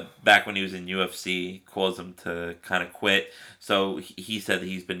 Back when he was in UFC, caused him to kind of quit. So he said that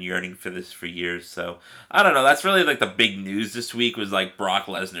he's been yearning for this for years. So I don't know. That's really like the big news this week was like Brock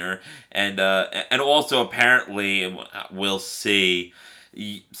Lesnar, and also apparently we'll see.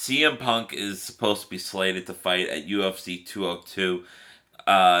 CM Punk is supposed to be slated to fight at UFC 202.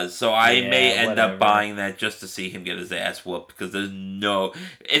 So I may end up buying that just to see him get his ass whooped because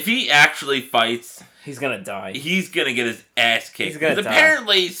if he actually fights, he's gonna die. He's gonna get his ass kicked. Because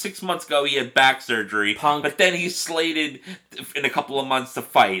apparently 6 months ago he had back surgery, but then he's slated in a couple of months to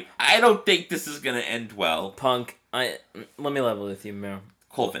fight. I don't think this is gonna end well. Punk, let me level with you, Miro.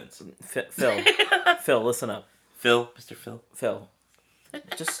 Call Vince. Phil, listen up. Mr. Phil.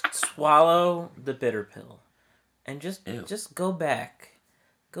 Just swallow the bitter pill, and just go back.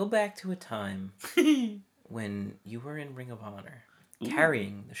 Go back to a time when you were in Ring of Honor,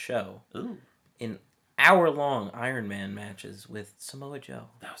 carrying the show in hour-long Iron Man matches with Samoa Joe.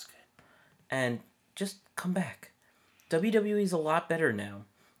 That was good. And just come back. WWE's a lot better now.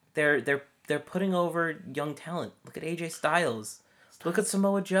 They're putting over young talent. Look at AJ Styles. Look at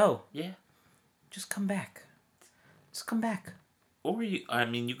Samoa Joe. Yeah. Just come back. Just come back. Or you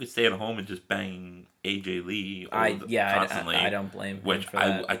could stay at home and just bang AJ Lee constantly. I don't blame him which for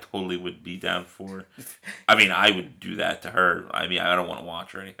that. I totally would be down for. I mean, I would do that to her. I mean, I don't want to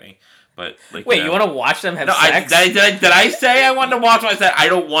watch or anything. But like, wait, you want to watch them have sex? Did I say I wanted to watch them? I said I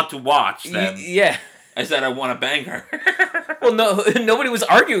don't want to watch them. Yeah. I said I want to bang her. Well, no, nobody was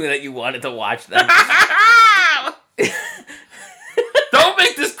arguing that you wanted to watch them. Don't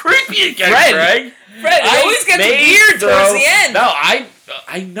make this creepy again, Greg. Fred, it always gets weird towards the end. No,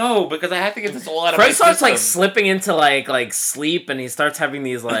 I know because I have to get this all out of my system. Fred starts like slipping into like sleep, and he starts having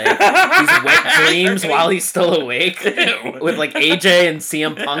these like these wet dreams while he's still awake with like AJ and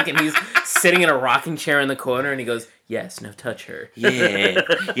CM Punk, and he's sitting in a rocking chair in the corner, and he goes, "Yes, now touch her." Yeah,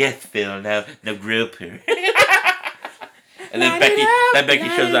 yes, Phil, now grope her. And then Becky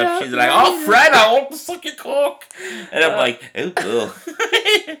shows up. She's like, "Oh, Fred, I want to suck your cock," and I'm like, "Oh, cool."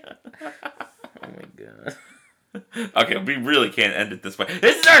 Oh my god. Okay, we really can't end it this way.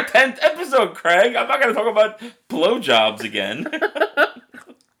 This is our 10th episode, Craig. I'm not going to talk about blowjobs again.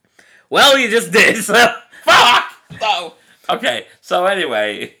 Well, you just did, so... Fuck! No. Okay, so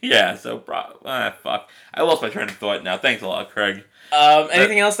anyway, yeah, so... fuck. I lost my train of thought now. Thanks a lot, Craig.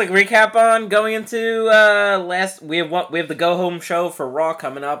 Anything else to recap on going into we have the go home show for Raw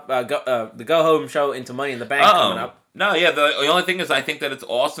coming up. The go home show into Money in the Bank coming up. No, yeah. The only thing is, I think that it's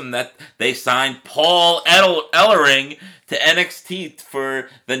awesome that they signed Paul Ellering to NXT for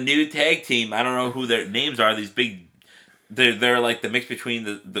the new tag team. I don't know who their names are. These big. They're like the mix between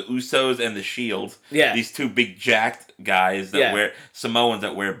the Usos and the Shield. Yeah. These two big jacked guys that wear Samoans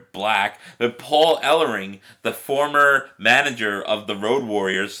that wear black. But Paul Ellering, the former manager of the Road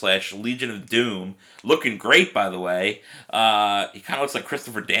Warriors / Legion of Doom, looking great by the way. He kind of looks like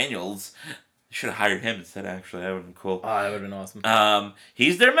Christopher Daniels. Should have hired him instead. Actually, that would have been cool. Oh, that would have been awesome.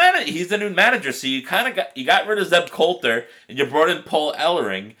 He's their He's the new manager. So you kind of got rid of Zeb Coulter and you brought in Paul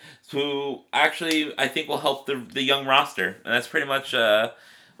Ellering, who actually I think will help the young roster. And that's pretty much that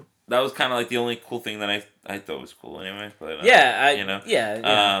was kind of like the only cool thing that I thought was cool anyway. But, yeah.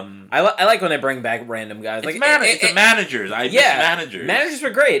 I like when they bring back random guys. It's Like the managers. I miss managers. Managers were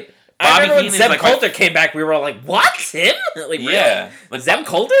great. Bobby I remember when Heenan's Zeb like Coulter came back, we were all like, "What? Him? Like, really? Yeah, like Zeb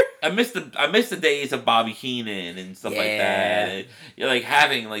Coulter? I miss the days of Bobby Heenan and stuff like that. And you're like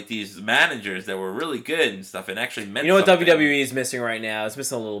having like these managers that were really good and stuff and actually meant. You know what something. WWE is missing right now? It's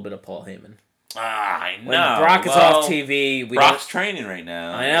missing a little bit of Paul Heyman. I know. When Brock is off TV, Brock's training right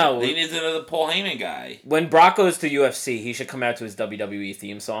now. I know. They need another Paul Heyman guy. When Brock goes to UFC, he should come out to his WWE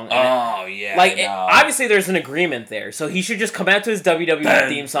theme song. Yeah. Obviously there's an agreement there, so he should just come out to his WWE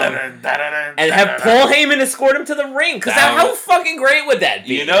theme song and have Paul Heyman escort him to the ring. Because how fucking great would that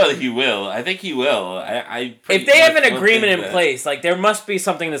be? You know that he will. I think he will. If they have an agreement in place, like there must be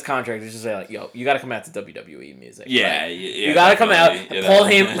something in this contract that just say like, "Yo, you got to come out to WWE music." Yeah, right? yeah. You got to come out.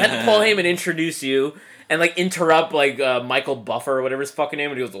 Let Paul Heyman introduce you and like interrupt like Michael Buffer or whatever his fucking name,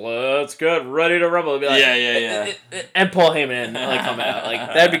 and he goes, "Let's get ready to rumble." Be like, yeah. And Paul Heyman like come out,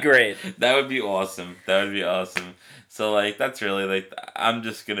 like that'd be great. That would be awesome. So like that's really like I'm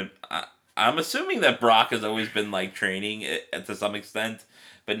assuming that Brock has always been like training to some extent,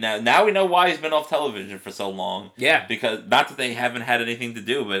 but now we know why he's been off television for so long. Yeah, because not that they haven't had anything to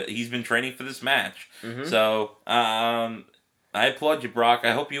do, but he's been training for this match. Mm-hmm. So I applaud you, Brock.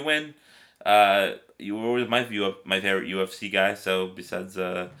 I hope you win. You were always my favorite UFC guy. So besides,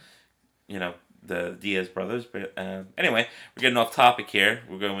 the Diaz brothers. But anyway, we're getting off topic here.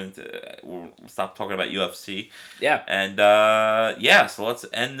 We'll stop talking about UFC. Yeah. And so let's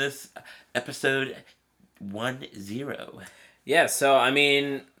end this episode 1-0. Yeah. So I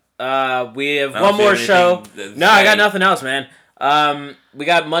mean, we have one more show. No, I got nothing else, man. We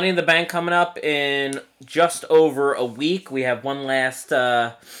got Money in the Bank coming up in just over a week. We have one last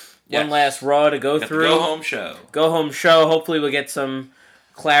Raw to go through. Go home show. Hopefully we'll get some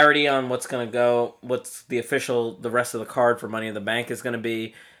clarity on what's the rest of the card for Money in the Bank is going to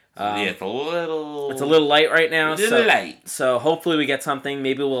be. It's a little light right now. So hopefully we get something.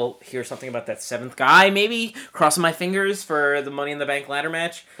 Maybe we'll hear something about that seventh guy. Maybe crossing my fingers for the Money in the Bank ladder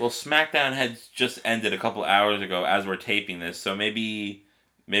match. Well, SmackDown had just ended a couple hours ago as we're taping this, so maybe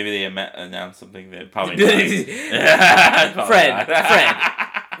they announced something that probably not.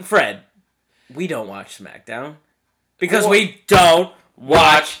 Fred, we don't watch SmackDown because we don't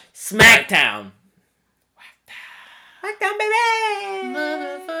watch SmackDown. Whackdown, baby!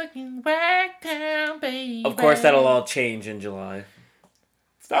 Motherfucking Whackdown, baby! Of course, that'll all change in July.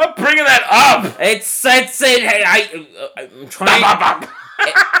 Stop bringing that up! It's it. I'm trying.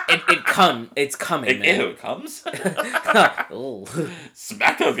 It's coming. Man. It comes. Oh.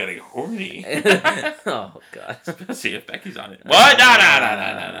 SmackDown's getting horny. Oh God! Especially if Becky's on it. What? No.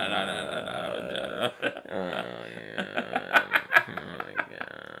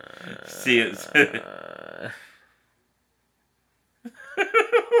 See it.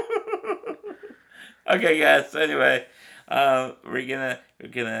 Okay, guys. Anyway, we're gonna.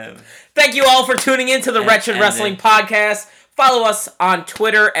 Thank you all for tuning in to the Wretched Wrestling Podcast. Follow us on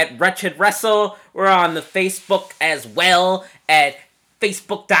Twitter at Wretched Wrestle. We're on the Facebook as well at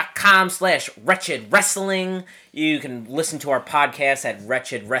facebook.com/Wretched Wrestling. You can listen to our podcast at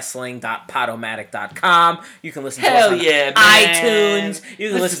wretchedwrestling.podomatic.com. You can listen to us on iTunes.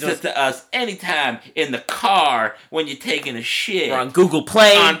 You can listen to us anytime in the car when you're taking a shit. We're on Google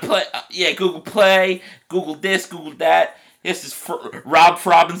Play. Google Play. Google this, Google that. This is Rob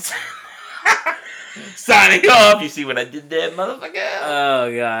Robinson. Signing off. You see what I did there, motherfucker?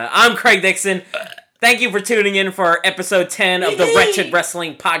 Oh, God. I'm Craig Dixon. Thank you for tuning in for episode 10 of the Wretched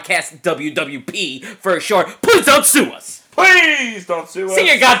Wrestling Podcast, WWP for short. Please don't sue us. Please don't sue us. Sing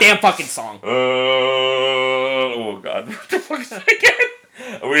your goddamn fucking song. Oh God, what the fuck is that again?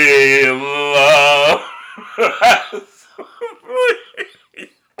 We love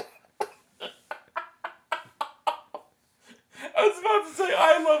I was about to say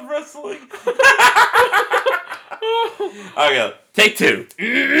I love wrestling. Okay, take two.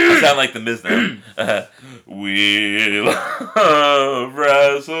 I sound like the Miz now. We love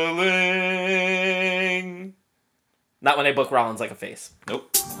wrestling. Not when they book Rollins like a face.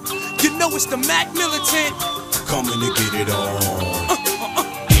 Nope. You know it's the Mac Militant. Coming to get it on.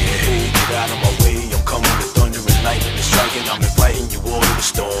 Hey, get out of my way. I'm coming to thunder and lightning and striking. I'm inviting you all to the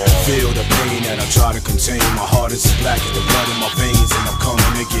storm. Feel the pain that I try to contain. My heart is as black as the blood in my veins, and I'm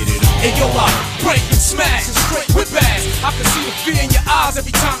coming to get it on. And yo, I break and smash and straight with bass. I can see the fear in your eyes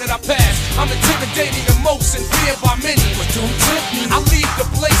every time that I pass. I'm intimidating the most and feared by many. But don't tempt me. I leave the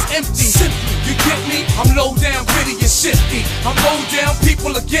place empty. Simply, you get me? I'm low down, gritty and shifty. I'm low down,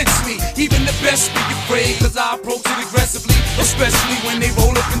 people against me. Even the best be afraid, cause I approach it aggressively. Especially when they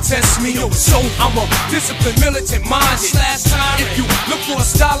roll up and test me. So I'm a disciplined, militant minded. If you look for a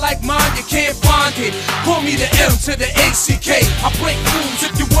style like mine, you can't find it. Call me the M to the ACK. I break rules.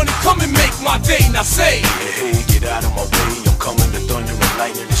 If you wanna come and make my day, now say, hey, get out of my way. I'm coming to thunder and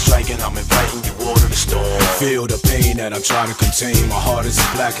lightning and striking. I'm inviting you all to the storm. Feel the pain that I try to contain. My heart is as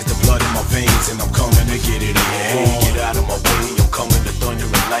black as the blood in my veins, and I'm coming to get it on. Hey, get out of my way. I'm coming to thunder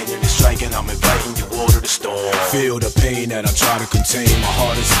and lightning and striking. I'm inviting you all to the storm. Feel the pain that I try to contain. My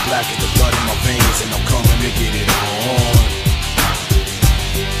heart is as black as the blood in my veins, and I'm coming to get it on.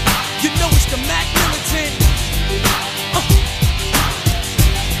 you know it's the Mac Militant.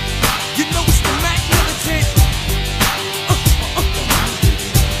 You know it's the Mac Militant.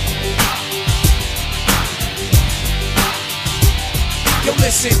 Yo,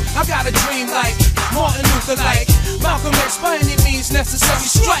 listen, I got a dream like Martin Luther, like Malcolm X, by any means necessary.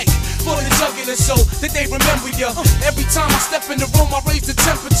 Strike for the jugular so that they remember you. Every time I step in the room, I raise the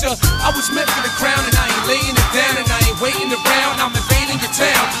temperature. I was meant for the crown, and I ain't laying it down, and I ain't waiting around. I'm invading your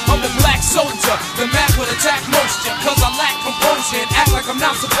town. I'm the black soldier, the Mac will attack most ya, cause I lack composure and act like I'm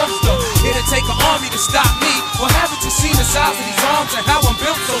not supposed to. It'll take an army to stop me. Well, haven't you seen the size of these arms and how I'm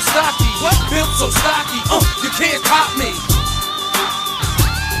built so stocky? What? Built so stocky, you can't top me.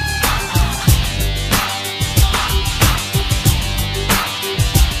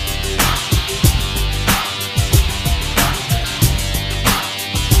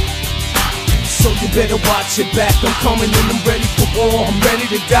 So you better watch your back, I'm coming and I'm ready for war, I'm ready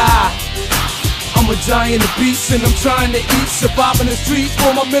to die. I'm a giant, a beast, and I'm trying to eat, surviving the streets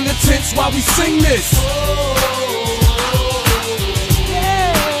for my militants while we sing this.